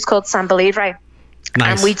 The group is called Samba Livre.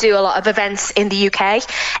 Nice. And we do a lot of events in the UK,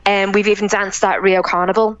 and we've even danced at Rio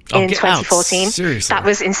Carnival in 2014. Seriously? That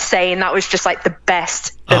was insane. That was just like the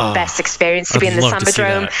best experience to be in the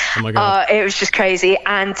Sambadrome. Oh my God. It was just crazy.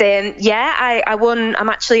 And I won. I'm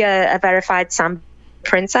actually a verified Samba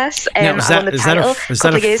princess. Now, is that a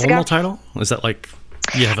couple of years formal ago. title? Is that like?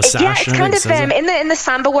 You have a sash. Yeah, it's kind of in the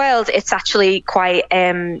samba world. It's actually quite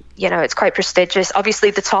it's quite prestigious.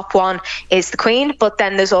 Obviously, the top one is the Queen, but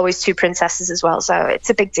then there's always 2 princesses as well, so it's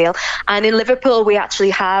a big deal. And in Liverpool, we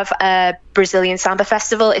actually have a Brazilian Samba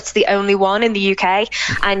Festival. It's the only one in the UK,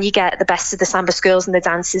 and you get the best of the samba schools and the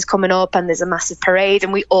dances coming up, and there's a massive parade,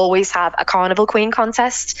 and we always have a Carnival Queen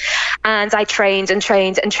contest. And I trained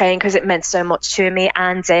because it meant so much to me,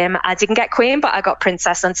 and I didn't get Queen, but I got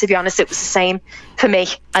Princess, and to be honest, it was the same for me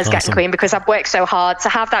as getting Queen, because I've worked so hard to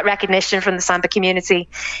have that recognition from the samba community.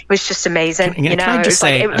 It was just amazing.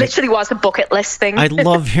 It literally was a bucket list thing. I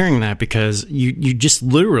love hearing that, because you're just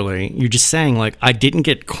saying, like, I didn't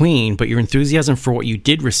get Queen, but your enthusiasm for what you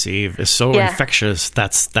did receive is so infectious.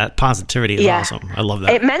 That positivity is awesome. I love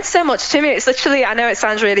that. It meant so much to me. It's literally, I know it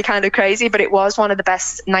sounds really kind of crazy, but it was one of the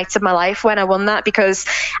best nights of my life when I won that, because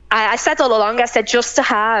I said all along, I said just to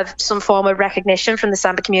have some form of recognition from the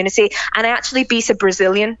samba community, and I actually beat a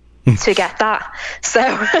Brazilian to get that. So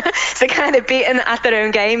kind of beaten at their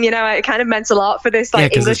own game, it kind of meant a lot for this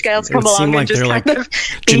English girl to come along and just kind of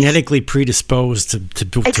genetically predisposed to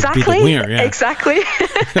be the winner. Yeah. Exactly.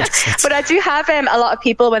 But I do have a lot of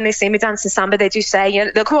people, when they see me dancing samba, they do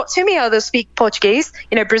say, they'll come up to me or they'll speak Portuguese,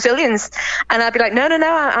 Brazilians, and I'll be like, no,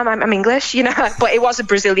 I'm English, but it was a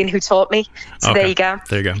Brazilian who taught me. So there you go.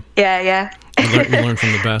 Yeah. You learn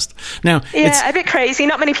from the best. Now, it's a bit crazy.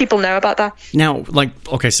 Not many people know about that. Now,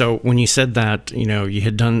 so when you said that, you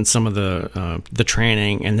had done some of the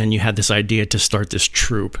training, and then you had this idea to start this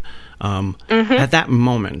troupe. At that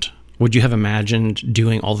moment, would you have imagined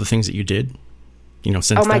doing all the things that you did?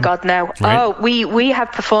 Since oh my God, no. Right? Oh, we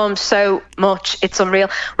have performed so much. It's unreal.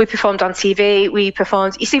 We performed on TV. We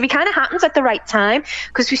kind of happened at the right time,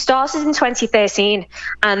 because we started in 2013,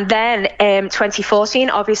 and then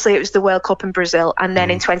 2014, obviously it was the World Cup in Brazil. And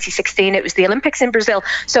then in 2016, it was the Olympics in Brazil.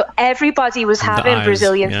 So everybody was having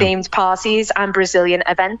Brazilian themed parties and Brazilian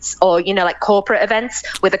events, or, like corporate events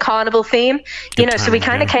with a carnival theme, so we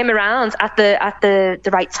kind of came around at the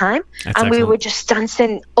right time. That's and excellent. We were just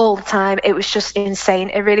dancing all the time. It was just insane.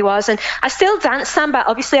 It really was. And I still dance samba.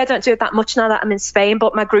 Obviously, I don't do it that much now that I'm in Spain,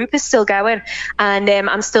 but my group is still going, and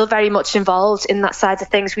I'm still very much involved in that side of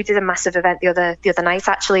things. We did a massive event the other night,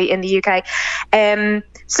 actually, in the UK.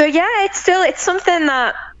 So yeah, it's something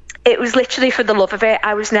that it was literally for the love of it.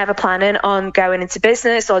 I was never planning on going into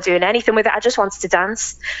business or doing anything with it. I just wanted to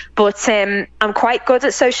dance. But I'm quite good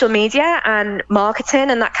at social media and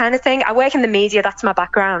marketing and that kind of thing. I work in the media. That's my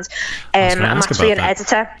background. I'm actually an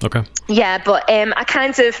editor. Okay. Yeah, but I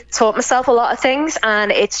kind of taught myself a lot of things,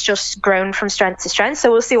 and it's just grown from strength to strength.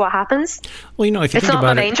 So we'll see what happens. Well, if you it's think not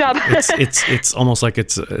about my main job. it's almost like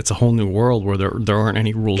it's a whole new world where there aren't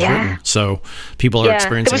any rules written. So people are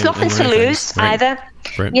experiencing. There was nothing to lose either.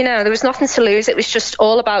 Right. There was nothing to lose. It was just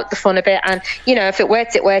all about the fun of it. And, if it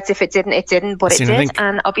worked, it worked. If it didn't, it didn't. But it did.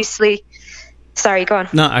 And obviously, sorry, go on.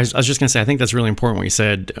 No, I was just going to say, I think that's really important when you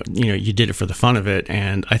said, you did it for the fun of it.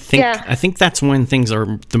 And I think that's when things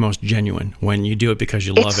are the most genuine, when you do it because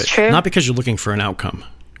you love it. True. Not because you're looking for an outcome.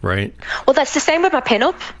 Right. Well, that's the same with my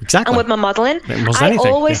pinup. Exactly. And with my modeling. I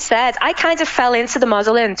always said I kind of fell into the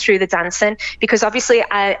modeling through the dancing, because obviously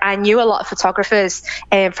I knew a lot of photographers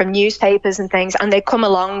from newspapers and things, and they'd come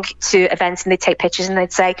along to events and they'd take pictures and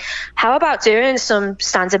they'd say, how about doing some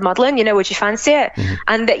standard modeling? Would you fancy it? Mm-hmm.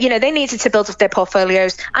 And they needed to build up their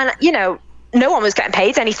portfolios, and no one was getting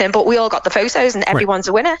paid anything, but we all got the photos and everyone's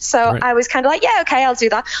a winner. So I was kind of like, yeah, okay, I'll do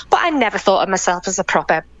that. But I never thought of myself as a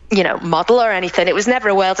proper model or anything. It was never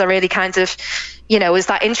a world I really kind of, was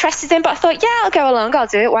that interested in. But I thought, yeah, I'll go along, I'll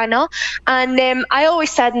do it, why not? And I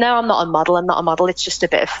always said, no, I'm not a model, it's just a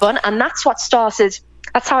bit of fun. And that's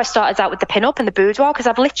how I started out with the pin-up and the boudoir, because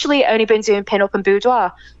I've literally only been doing pin-up and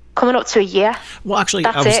boudoir coming up to a year. Well, actually,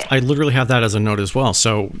 I literally have that as a note as well.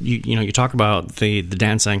 So you talk about the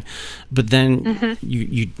dancing, but then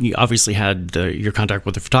you obviously had your contact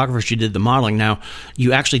with the photographers. You did the modeling. Now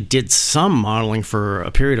you actually did some modeling for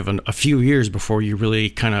a period of a few years before you really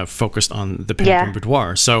kind of focused on the pin-up and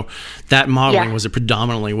boudoir. So that modeling was it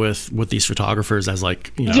predominantly with these photographers as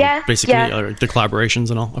basically the collaborations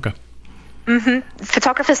and all. Okay. Mm-hmm.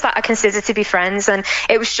 Photographers that I consider to be friends, and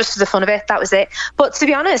it was just for the fun of it. That was it. But to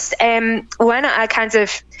be honest, when I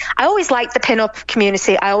always liked the pin-up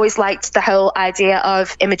community. I always liked the whole idea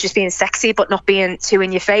of images being sexy but not being too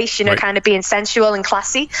in your face, kind of being sensual and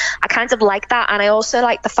classy. I kind of like that, and I also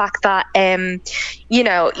like the fact that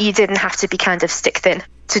you didn't have to be kind of stick thin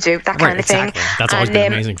to do, that kind of thing. That's always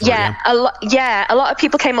been amazing for a lot of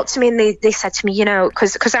people came up to me and they said to me, you know,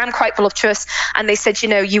 because I'm quite voluptuous, and they said, you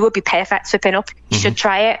know, you would be perfect for pinup. You should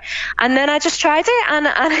try it. And then I just tried it, and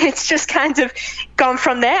it's just kind of gone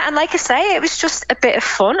from there. And like I say, it was just a bit of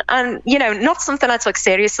fun, and, you know, not something I took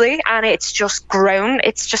seriously, and it's just grown.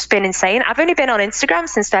 It's just been insane. I've only been on Instagram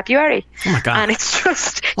since February. Oh my God. And it's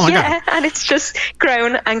just, and it's just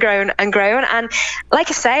grown and grown and grown. And like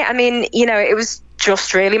I say, I mean, you know, it was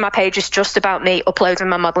just really, my page is just about me uploading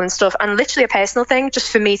my modeling stuff, and literally a personal thing,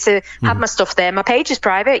 just for me to have my stuff there. My page is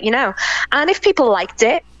private, you know, and if people liked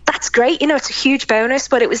it, that's great, you know, it's a huge bonus,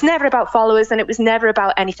 but it was never about followers, and it was never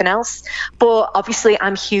about anything else. But obviously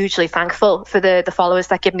I'm hugely thankful for the followers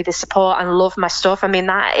that give me the support and love my stuff. I mean,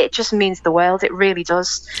 that it just means the world. It really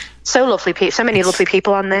does. So lovely people, so many lovely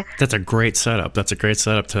people on there. That's a great setup. That's a great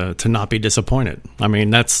setup to not be disappointed. I mean,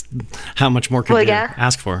 that's how much more could you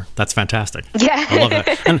ask for? That's fantastic. Yeah. I love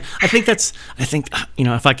that. And I think you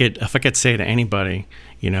know, if I could say to anybody,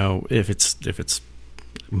 you know, if it's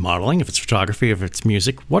modeling, if it's photography, if it's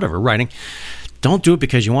music, whatever, writing, don't do it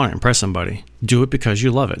because you want to impress somebody. Do it because you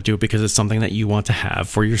love it. Do it because it's something that you want to have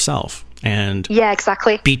for yourself. And yeah,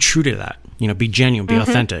 exactly. Be true to that. You know, be genuine, be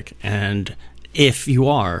authentic. And if you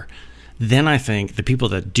are, then I think the people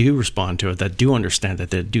that do respond to it, that do understand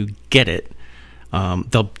it, that do get it,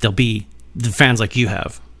 they'll be the fans like you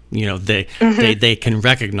have. You know, they can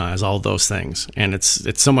recognize all those things, and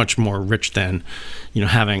it's so much more rich than, you know,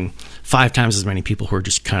 having 5 times as many people who are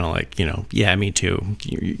just kind of like, you know, yeah, me too.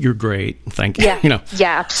 You're great. Thank you. Yeah, you know.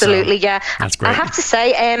 Yeah, absolutely. So, yeah, that's great. I have to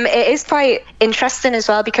say, it is quite interesting as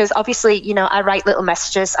well, because obviously, you know, I write little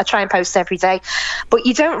messages. I try and post every day, but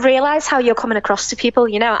you don't realize how you're coming across to people.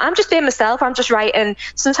 You know, I'm just being myself. I'm just writing.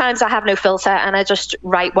 Sometimes I have no filter, and I just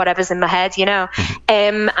write whatever's in my head. You know,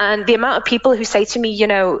 and the amount of people who say to me, you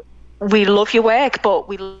know, we love your work, but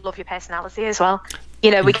we love your personality as well. You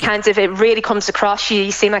know, we kind of, it really comes across.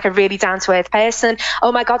 You seem like a really down-to-earth person.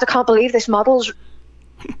 Oh my God, I can't believe this model's...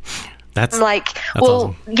 That's well,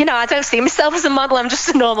 awesome. You know, I don't see myself as a model. I'm just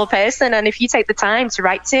a normal person. And if you take the time to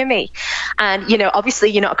write to me, and, you know, obviously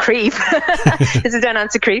you're not a creep, because I don't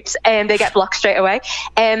answer creeps, and they get blocked straight away.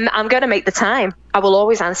 I'm going to make the time. I will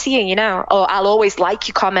always answer you, you know, or I'll always like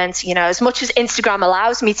your comments, you know, as much as Instagram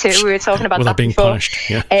allows me to. We were talking about that being before. Punished.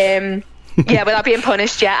 Yeah. Yeah, without being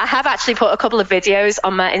punished. Yeah, I have actually put a couple of videos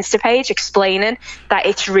on my Insta page explaining that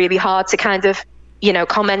it's really hard to kind of, you know,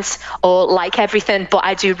 comment or like everything, but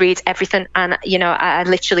I do read everything, and, you know, I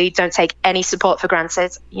literally don't take any support for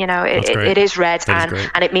granted. You know, it is read,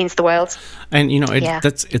 and it means the world. And, you know,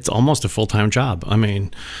 it's almost a full-time job. I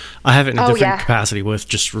mean, I have it in a different capacity with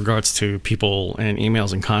just regards to people and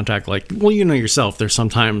emails and contact. Like, well, you know yourself, there's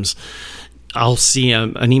sometimes I'll see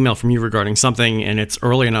an email from you regarding something, and it's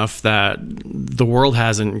early enough that the world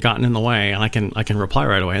hasn't gotten in the way, and I can reply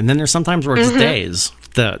right away. And then there's sometimes where it's days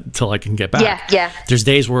till I can get back. Yeah. There's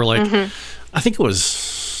days where, like, I think it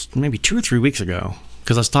was maybe 2 or 3 weeks ago,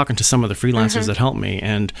 because I was talking to some of the freelancers that helped me,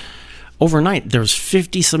 and overnight there was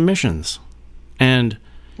 50 submissions, and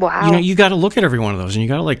wow. You know, you got to look at every one of those, and you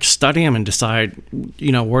got to, like, study them and decide,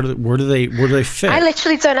 you know, where do they fit. I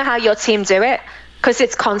literally don't know how your team do it, because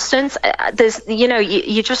it's constant. There's, you know,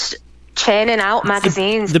 you just churning out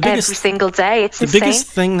magazines every single day. It's insane. The biggest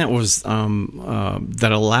thing that was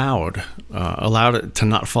that allowed it to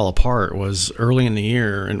not fall apart was early in the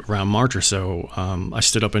year, and around March or so, I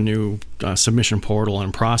stood up a new submission portal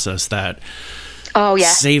and process that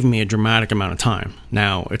saved me a dramatic amount of time.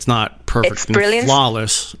 Now, it's not perfect and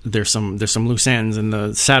flawless. There's some loose ends, and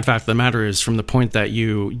the sad fact of the matter is, from the point that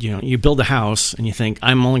you build a house and you think,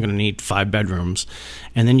 I'm only going to need 5 bedrooms,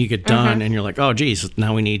 and then you get done and you're like, oh geez,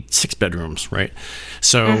 now we need 6 bedrooms, right?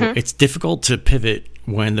 So it's difficult to pivot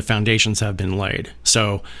when the foundations have been laid.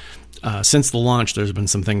 So since the launch, there's been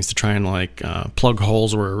some things to try and, like, plug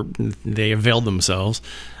holes where they availed themselves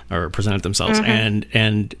or presented themselves.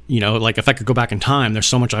 And, you know, like, if I could go back in time, there's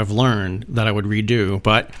so much I've learned that I would redo,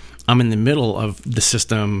 but I'm in the middle of the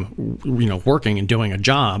system, you know, working and doing a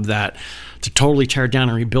job that to totally tear it down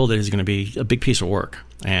and rebuild it is going to be a big piece of work.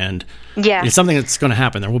 And it's something that's going to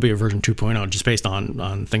happen. There will be a version 2.0 just based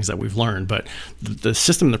on things that we've learned. But the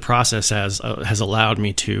system, the process has allowed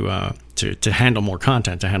me to handle more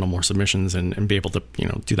content, to handle more submissions, and be able to, you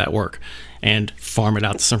know, do that work and farm it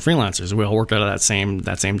out to some freelancers. We all work out of that same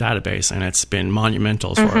database, and it's been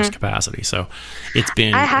monumental as far as capacity. So it's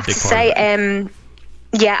been. I have to say,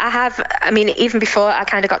 yeah, I have. I mean, even before I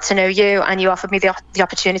kind of got to know you, and you offered me the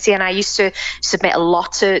opportunity, and I used to submit a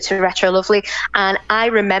lot to Retro Lovely, and I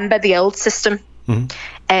remember the old system.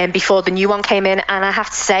 before the new one came in. And I have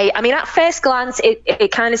to say, I mean, at first glance,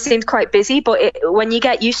 it kind of seemed quite busy, but when you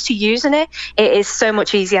get used to using it, it is so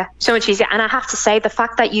much easier. And I have to say, the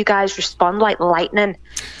fact that you guys respond like lightning,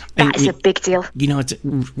 that is a big deal. You know,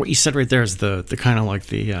 what you said right there is the kind of like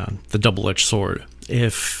the double-edged sword.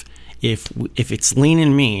 If it's lean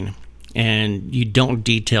and mean, and you don't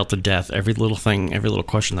detail to death every little thing, every little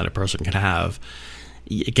question that a person could have,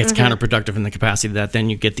 it gets counterproductive in the capacity that then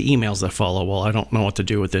you get the emails that follow. Well, I don't know what to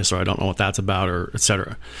do with this, or I don't know what that's about, or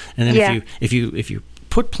etc. And then if you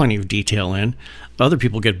put plenty of detail in, other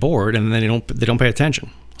people get bored and then they don't pay attention.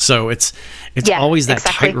 So it's always that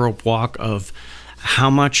tightrope walk of how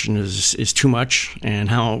much is too much and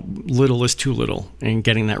how little is too little, and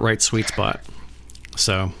getting that right sweet spot.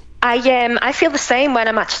 So I feel the same when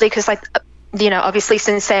I'm actually, because like, you know, obviously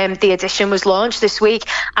since the edition was launched this week,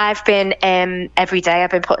 I've been every day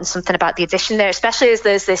I've been putting something about the edition there, especially as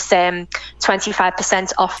there's this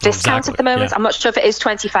 25% off discount at the moment. I'm not sure if it is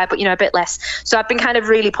 25, but you know, a bit less. So I've been kind of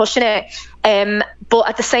really pushing it. But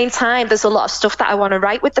at the same time, there's a lot of stuff that I want to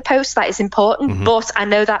write with the post that is important, but I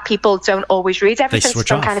know that people don't always read everything.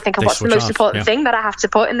 So I'm kind of thinking, what's the most important thing that I have to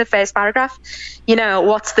put in the first paragraph? You know,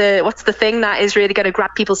 what's the thing that is really going to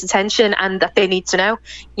grab people's attention and that they need to know,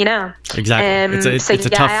 you know? Exactly. It's a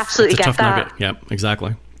tough nugget. Yeah,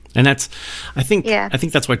 exactly. And I think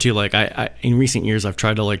that's why too, like I in recent years, I've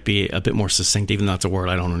tried to like be a bit more succinct, even though it's a word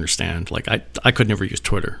I don't understand. Like I could never use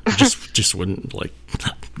Twitter. Just wouldn't, like,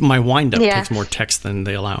 my wind up takes more text than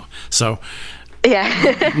they allow. So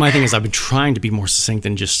my thing is, I've been trying to be more succinct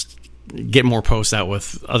and just get more posts out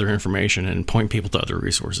with other information and point people to other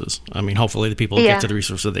resources. I mean, hopefully the people get to the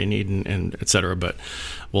resources they need and et cetera. But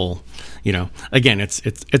well, you know, again, it's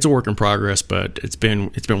a work in progress, but it's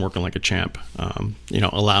been working like a champ. You know,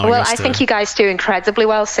 allowing us to. Well, I think you guys do incredibly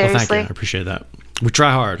well. Seriously, well, thank you. I appreciate that. We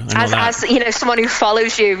try hard. As you know, someone who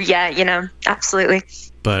follows you, you know, absolutely.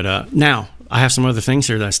 But now I have some other things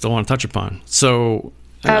here that I still want to touch upon. So.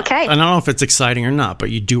 Okay. I don't know if it's exciting or not,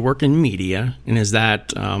 but you do work in media, and is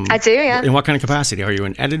that... I do, yeah. In what kind of capacity? Are you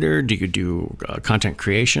an editor? Do you do content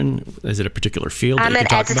creation? Is it a particular field that you can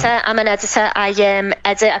talk about? I'm an editor.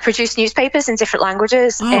 I produce newspapers in different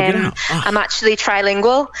languages. I'm actually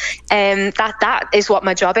trilingual. That is what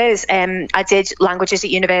my job is. I did languages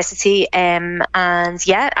at university, and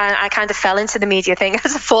I kind of fell into the media thing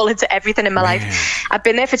as I fall into everything in my life. I've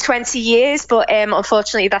been there for 20 years, but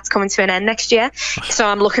unfortunately that's coming to an end next year.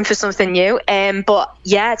 So I'm looking for something new. But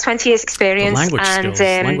 20 years experience language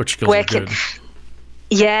skills working. Are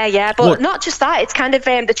good. But not just that. It's kind of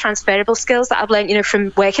the transferable skills that I've learned, you know,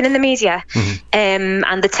 from working in the media, and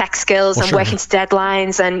the tech skills and working to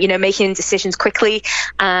deadlines and, you know, making decisions quickly,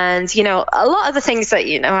 and, you know, a lot of the things that,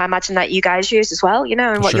 you know, I imagine that you guys use as well, you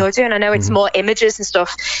know, and what you're doing. I know it's more images and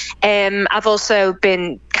stuff. I've also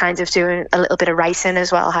been kind of doing a little bit of writing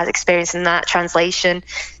as well, had experience in that, translation.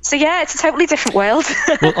 So it's a totally different world.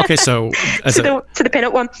 Well, okay, so to the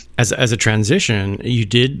pinup one. As a transition, you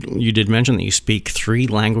did mention that you speak 3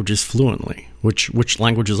 languages fluently. Which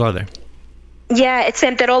languages are they? Yeah, it's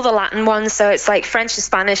they're all the Latin ones. So it's like French and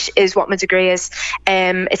Spanish is what my degree is.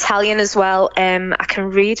 Italian as well. I can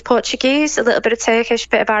read Portuguese, a little bit of Turkish, a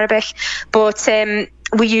bit of Arabic, but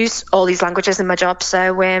we use all these languages in my job,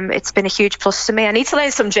 so it's been a huge plus to me. I need to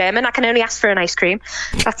learn some German. I can only ask for an ice cream.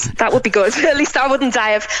 That would be good. At least I wouldn't die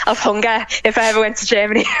of hunger if I ever went to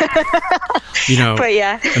Germany. You know, but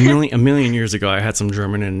a million years ago, I had some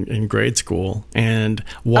German in grade school, and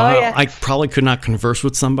while I probably could not converse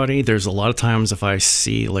with somebody, there's a lot of times if I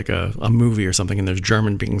see like a movie or something and there's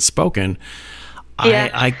German being spoken,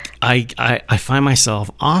 I find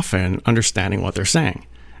myself often understanding what they're saying.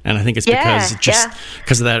 And I think it's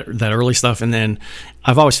because of that early stuff. And then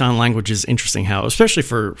I've always found languages interesting how, especially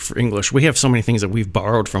for English, we have so many things that we've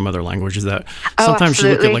borrowed from other languages that sometimes you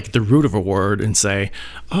look at like the root of a word and say,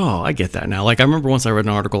 oh, I get that now. Like I remember once I read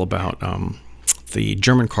an article about the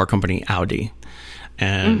German car company Audi.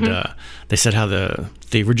 And they said how the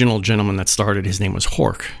original gentleman that started, his name was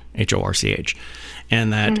Horch, Horch.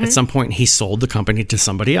 And that at some point he sold the company to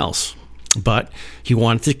somebody else. But he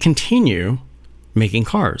wanted to continue making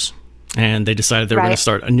cars, and they decided they were going to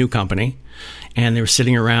start a new company, and they were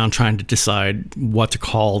sitting around trying to decide what to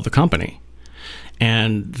call the company.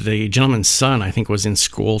 And the gentleman's son, I think, was in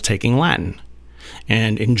school taking Latin,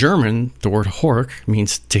 and in German the word Horch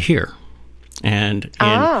means to hear, and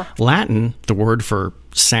in Latin the word for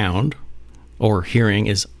sound or hearing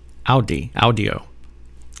is audio.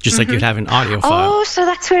 Just like you'd have an audio file. Oh, so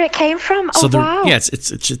that's where it came from. So wow. Yeah,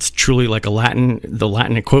 it's truly like the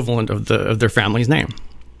Latin equivalent of their family's name.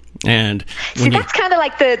 And see, that's kind of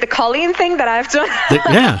like the Cailín thing that I've done.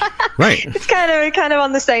 Yeah, right. It's kind of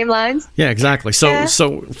on the same lines. Yeah, exactly.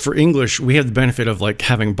 So for English, we have the benefit of like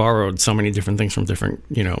having borrowed so many different things from different,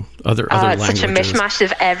 other languages. Such a mishmash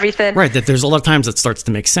of everything. Right. That there's a lot of times that starts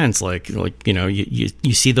to make sense. Like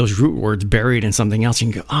you see those root words buried in something else,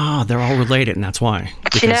 you can go, they're all related, and that's why.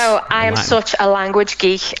 But I am such a language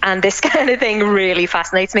geek, and this kind of thing really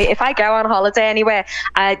fascinates me. If I go on holiday anywhere,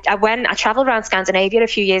 I traveled around Scandinavia a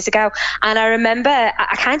few years ago, and I remember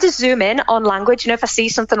I kind of zoom in on language. If I see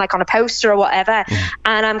something like on a poster or whatever,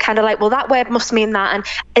 and I'm kind of like, well, that word must mean that, and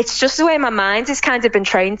it's just the way my mind has kind of been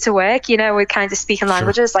trained to work. With kind of speaking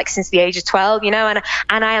languages like since the age of 12. And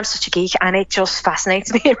I am such a geek, and it just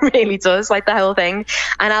fascinates me. It really does, like the whole thing.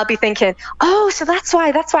 And I'll be thinking, oh, so that's why,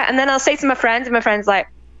 and then I'll say to my friend, and my friend's like,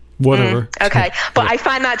 whatever. Okay, but I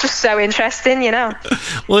find that just so interesting,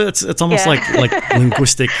 Well, it's almost like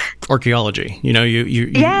linguistic archaeology.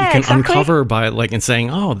 You can uncover by and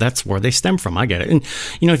saying, oh, that's where they stem from. I get it. And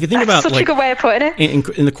if you think about such a good way of putting it.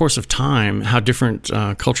 In the course of time, how different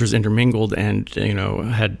cultures intermingled and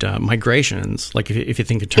had migrations. Like if you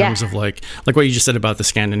think in terms of like what you just said about the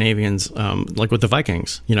Scandinavians, like with the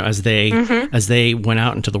Vikings. As they went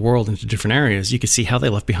out into the world into different areas, you could see how they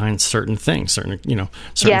left behind certain things, certain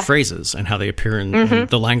phrases, and how they appear in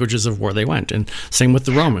the languages of where they went. And same with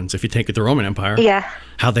the Romans. If you take the Roman Empire,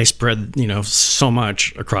 how they spread so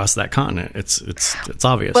much across that continent, it's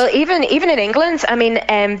obvious. Well, even in England, I mean,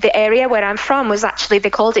 the area where I'm from was actually, they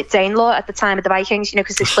called it Danelaw at the time of the Vikings,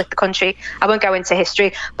 because they split the country. I won't go into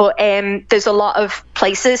history, but there's a lot of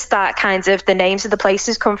places that kind of the names of the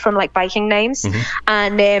places come from like Viking names,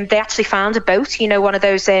 and they actually found a boat, one of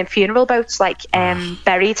those funeral boats,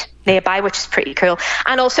 buried nearby, which is pretty cool.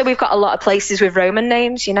 And also we've got a lot of places with Roman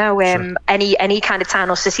names, any kind of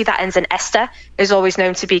town or city that ends in Ester is always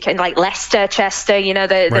known to be kind of like Leicester, Chester,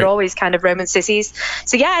 they're always kind of Roman cities.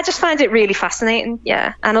 So I just find it really fascinating.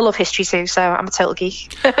 And I love history too, so I'm a total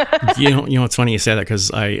geek. It's funny you say that,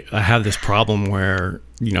 because I have this problem where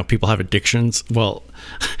people have addictions. Well,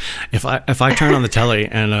 if I turn on the telly,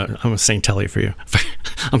 and I'm saying telly for you,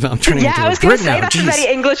 I'm turning into I was going to say that's a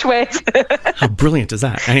very English word. How brilliant is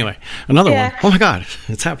that? Anyway, another one. Oh my God,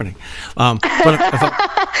 it's happening. But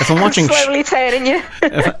if I'm watching, I'm slowly turning you.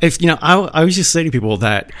 I always just say to people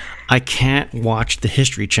that I can't watch the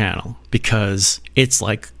History Channel because it's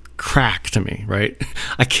like crack to me, right?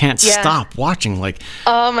 I can't stop watching.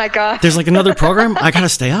 Oh my God, there's another program. I gotta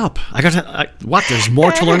stay up. There's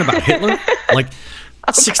more to learn about Hitler.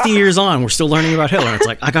 60 years on, we're still learning about Hitler. It's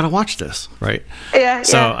I gotta watch this, right?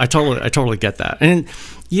 So I totally get that. And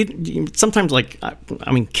you sometimes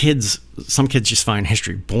some kids just find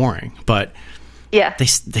history boring, but they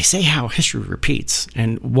say how history repeats,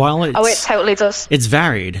 and while it totally does. It's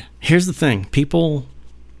varied. Here's the thing: people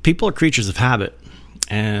are creatures of habit.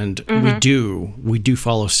 And we do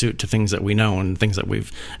follow suit to things that we know and things that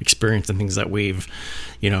we've experienced and things that we've,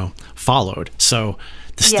 followed. So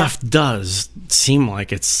the stuff does seem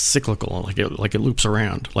like it's cyclical, like it loops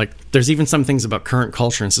around. There's even some things about current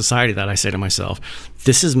culture and society that I say to myself,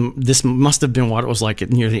 this must have been what it was like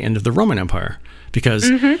near the end of the Roman Empire,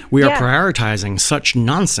 because we are prioritizing such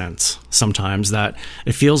nonsense sometimes that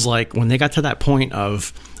it feels like when they got to that point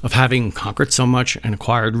of having conquered so much and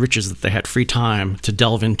acquired riches that they had free time to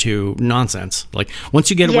delve into nonsense. Once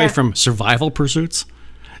you get away from survival pursuits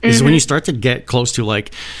is when you start to get close to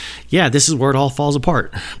this is where it all falls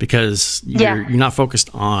apart, because you're not focused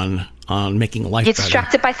on making life better. You're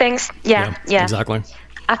distracted by things. Yeah. Exactly.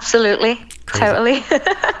 Absolutely. Crazy. Totally.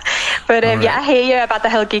 But right. I hear you about the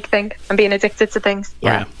whole geek thing and being addicted to things.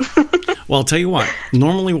 Yeah. Well, I'll tell you what.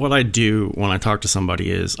 Normally what I do when I talk to somebody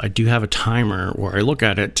is I do have a timer where I look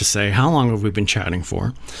at it to say, how long have we been chatting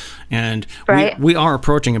for? And we are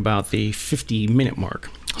approaching about the 50-minute mark.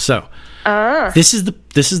 So this is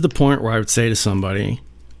the point where I would say to somebody,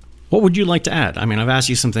 what would you like to add? I mean, I've asked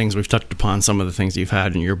you some things. We've touched upon some of the things you've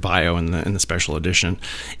had in your bio in the special edition.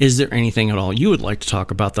 Is there anything at all you would like to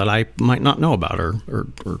talk about that I might not know about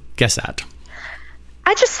or guess at?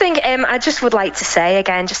 I just think I just would like to say,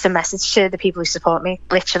 again, just a message to the people who support me,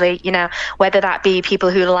 literally, whether that be people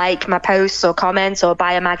who like my posts or comments or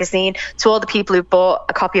buy a magazine, to all the people who bought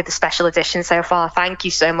a copy of the special edition so far, thank you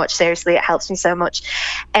so much. Seriously, it helps me so much.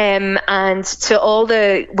 And to all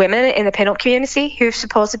the women in the pinup community who've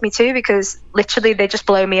supported me too, because literally they just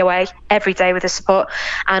blow me away every day with the support,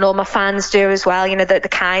 and all my fans do as well. The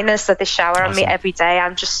kindness that they shower on me every day.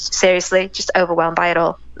 I'm just seriously just overwhelmed by it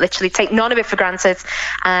all. Literally take none of it for granted,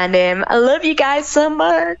 and I love you guys so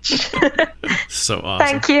much. So awesome.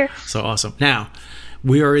 Thank you. So awesome. Now,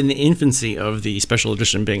 we are in the infancy of the special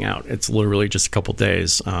edition being out. It's literally just a couple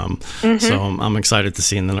days. So I'm excited to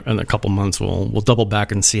see in a couple months we'll double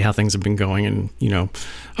back and see how things have been going, and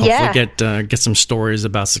hopefully get some stories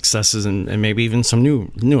about successes and maybe even some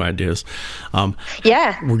new ideas.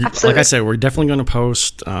 Absolutely. Like I said, we're definitely going to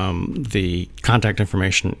post the contact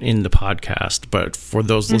information in the podcast. But for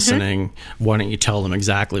those listening, why don't you tell them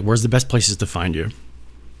exactly where's the best places to find you?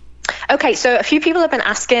 Okay, so a few people have been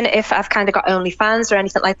asking if I've kind of got OnlyFans or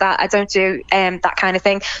anything like that. I don't do that kind of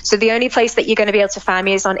thing. So the only place that you're going to be able to find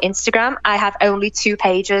me is on Instagram. I have only 2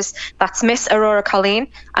 pages. That's Miss Aurora Cailín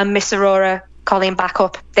and Miss Aurora Cailín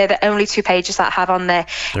Backup. They're the only 2 pages that I have on there.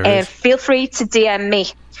 Feel free to DM me.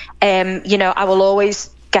 I will always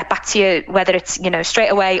get back to you, whether it's straight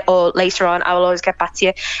away or later on. I will always get back to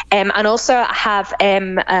you. And also I have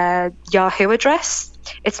a Yahoo address.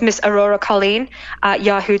 It's Miss Aurora Cailín at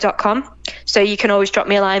yahoo.com. So you can always drop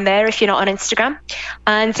me a line there if you're not on Instagram.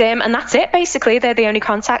 And that's it, basically. They're the only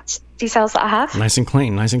contact details that I have. Nice and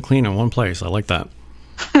clean in one place. I like that.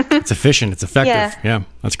 It's efficient. It's effective. Yeah,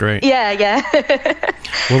 that's great. Yeah.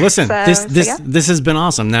 Well, listen, this has been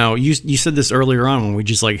awesome. Now, you said this earlier on when we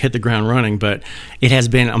just hit the ground running, but it has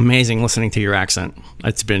been amazing listening to your accent.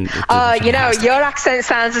 It's been your accent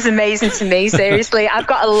sounds as amazing to me. Seriously, I've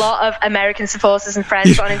got a lot of American supporters and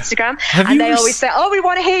friends on Instagram, and they always say, "Oh, we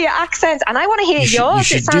want to hear your accent," and I want to hear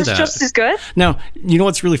yours. It sounds just as good. Now, you know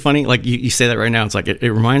what's really funny? You say that right now. It's it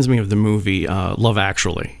reminds me of the movie Love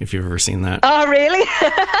Actually. If you've ever seen that. Oh, really?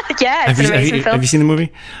 Yeah, it's an amazing film. Have you seen the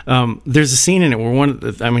movie? There's a scene in it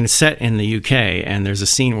where it's set in the UK, and there's a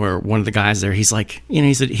scene where one of the guys there, he's like,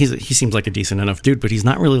 he seems like a decent enough dude, but he's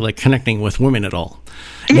not really connecting with women at all.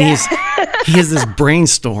 And he has this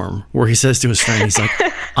brainstorm where he says to his friend, he's like,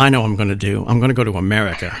 I know what I'm going to go to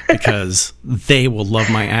America because they will love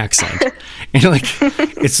my accent. And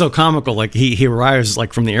it's so comical. He arrives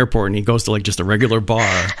from the airport and he goes to just a regular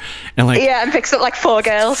bar and and picks up 4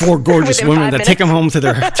 girls, 4 gorgeous women that take him home to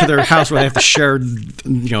their house where they have to share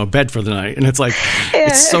a bed for the night. And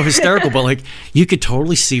it's so hysterical, but you could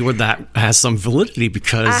totally see where that has some validity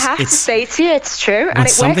because I have to say to you, it's true. When and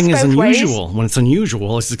it something works is both unusual, ways. when it's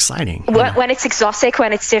unusual, it's exciting. When it's exotic,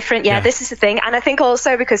 when it's different, this is the thing. And I think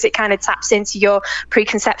also because it kind of taps into your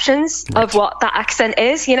preconceptions of what that accent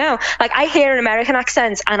is, I hear an American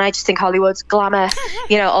accent and I just think Hollywood, glamour,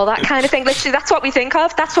 all that kind of thing. Literally, that's what we think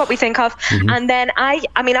of. Mm-hmm. And then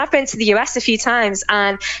I've been to the US a few times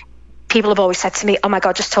and people have always said to me, oh my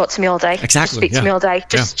God, just talk to me all day. Exactly. Just speak to me all day.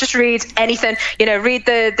 Just read anything, read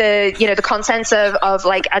the contents of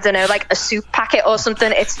I don't know, a soup packet or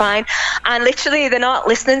something. It's fine. And literally they're not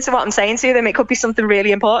listening to what I'm saying to them. It could be something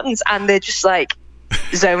really important and they're just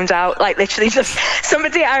zoned out, literally just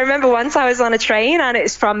somebody. I remember once I was on a train and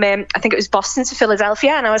it's from I think it was Boston to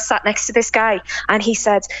Philadelphia, and I was sat next to this guy and he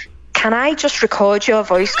said, can I just record your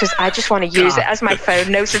voice because I just want to use it as my phone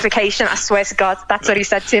notification? I swear to God, that's what he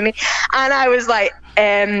said to me. And I was like,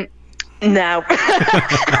 no,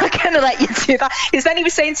 I'm not going to let you do that. Because then he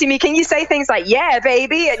was saying to me, can you say things like, yeah,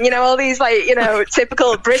 baby? And, all these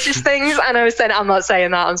typical British things. And I was saying, I'm not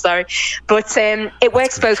saying that, I'm sorry. But it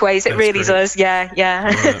works both ways. It really does.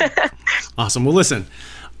 Yeah. Awesome. Well, listen,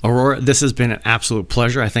 Aurora, this has been an absolute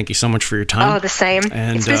pleasure. I thank you so much for your time. Oh, the same.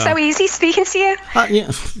 And, it's been so easy speaking to you.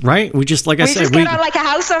 Yeah, right? We just, we just got on like a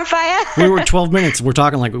house on fire. We were 12 minutes. We're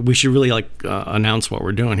talking we should really announce what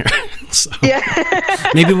we're doing here. So,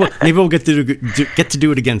 maybe we'll get to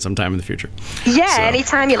do it again sometime in the future. Yeah,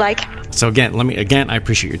 anytime you like. So again, I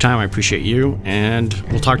appreciate your time. I appreciate you, and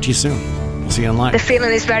we'll talk to you soon. We'll see you online. The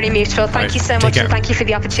feeling is very mutual. Thank you so much, and thank you for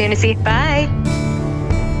the opportunity. Bye.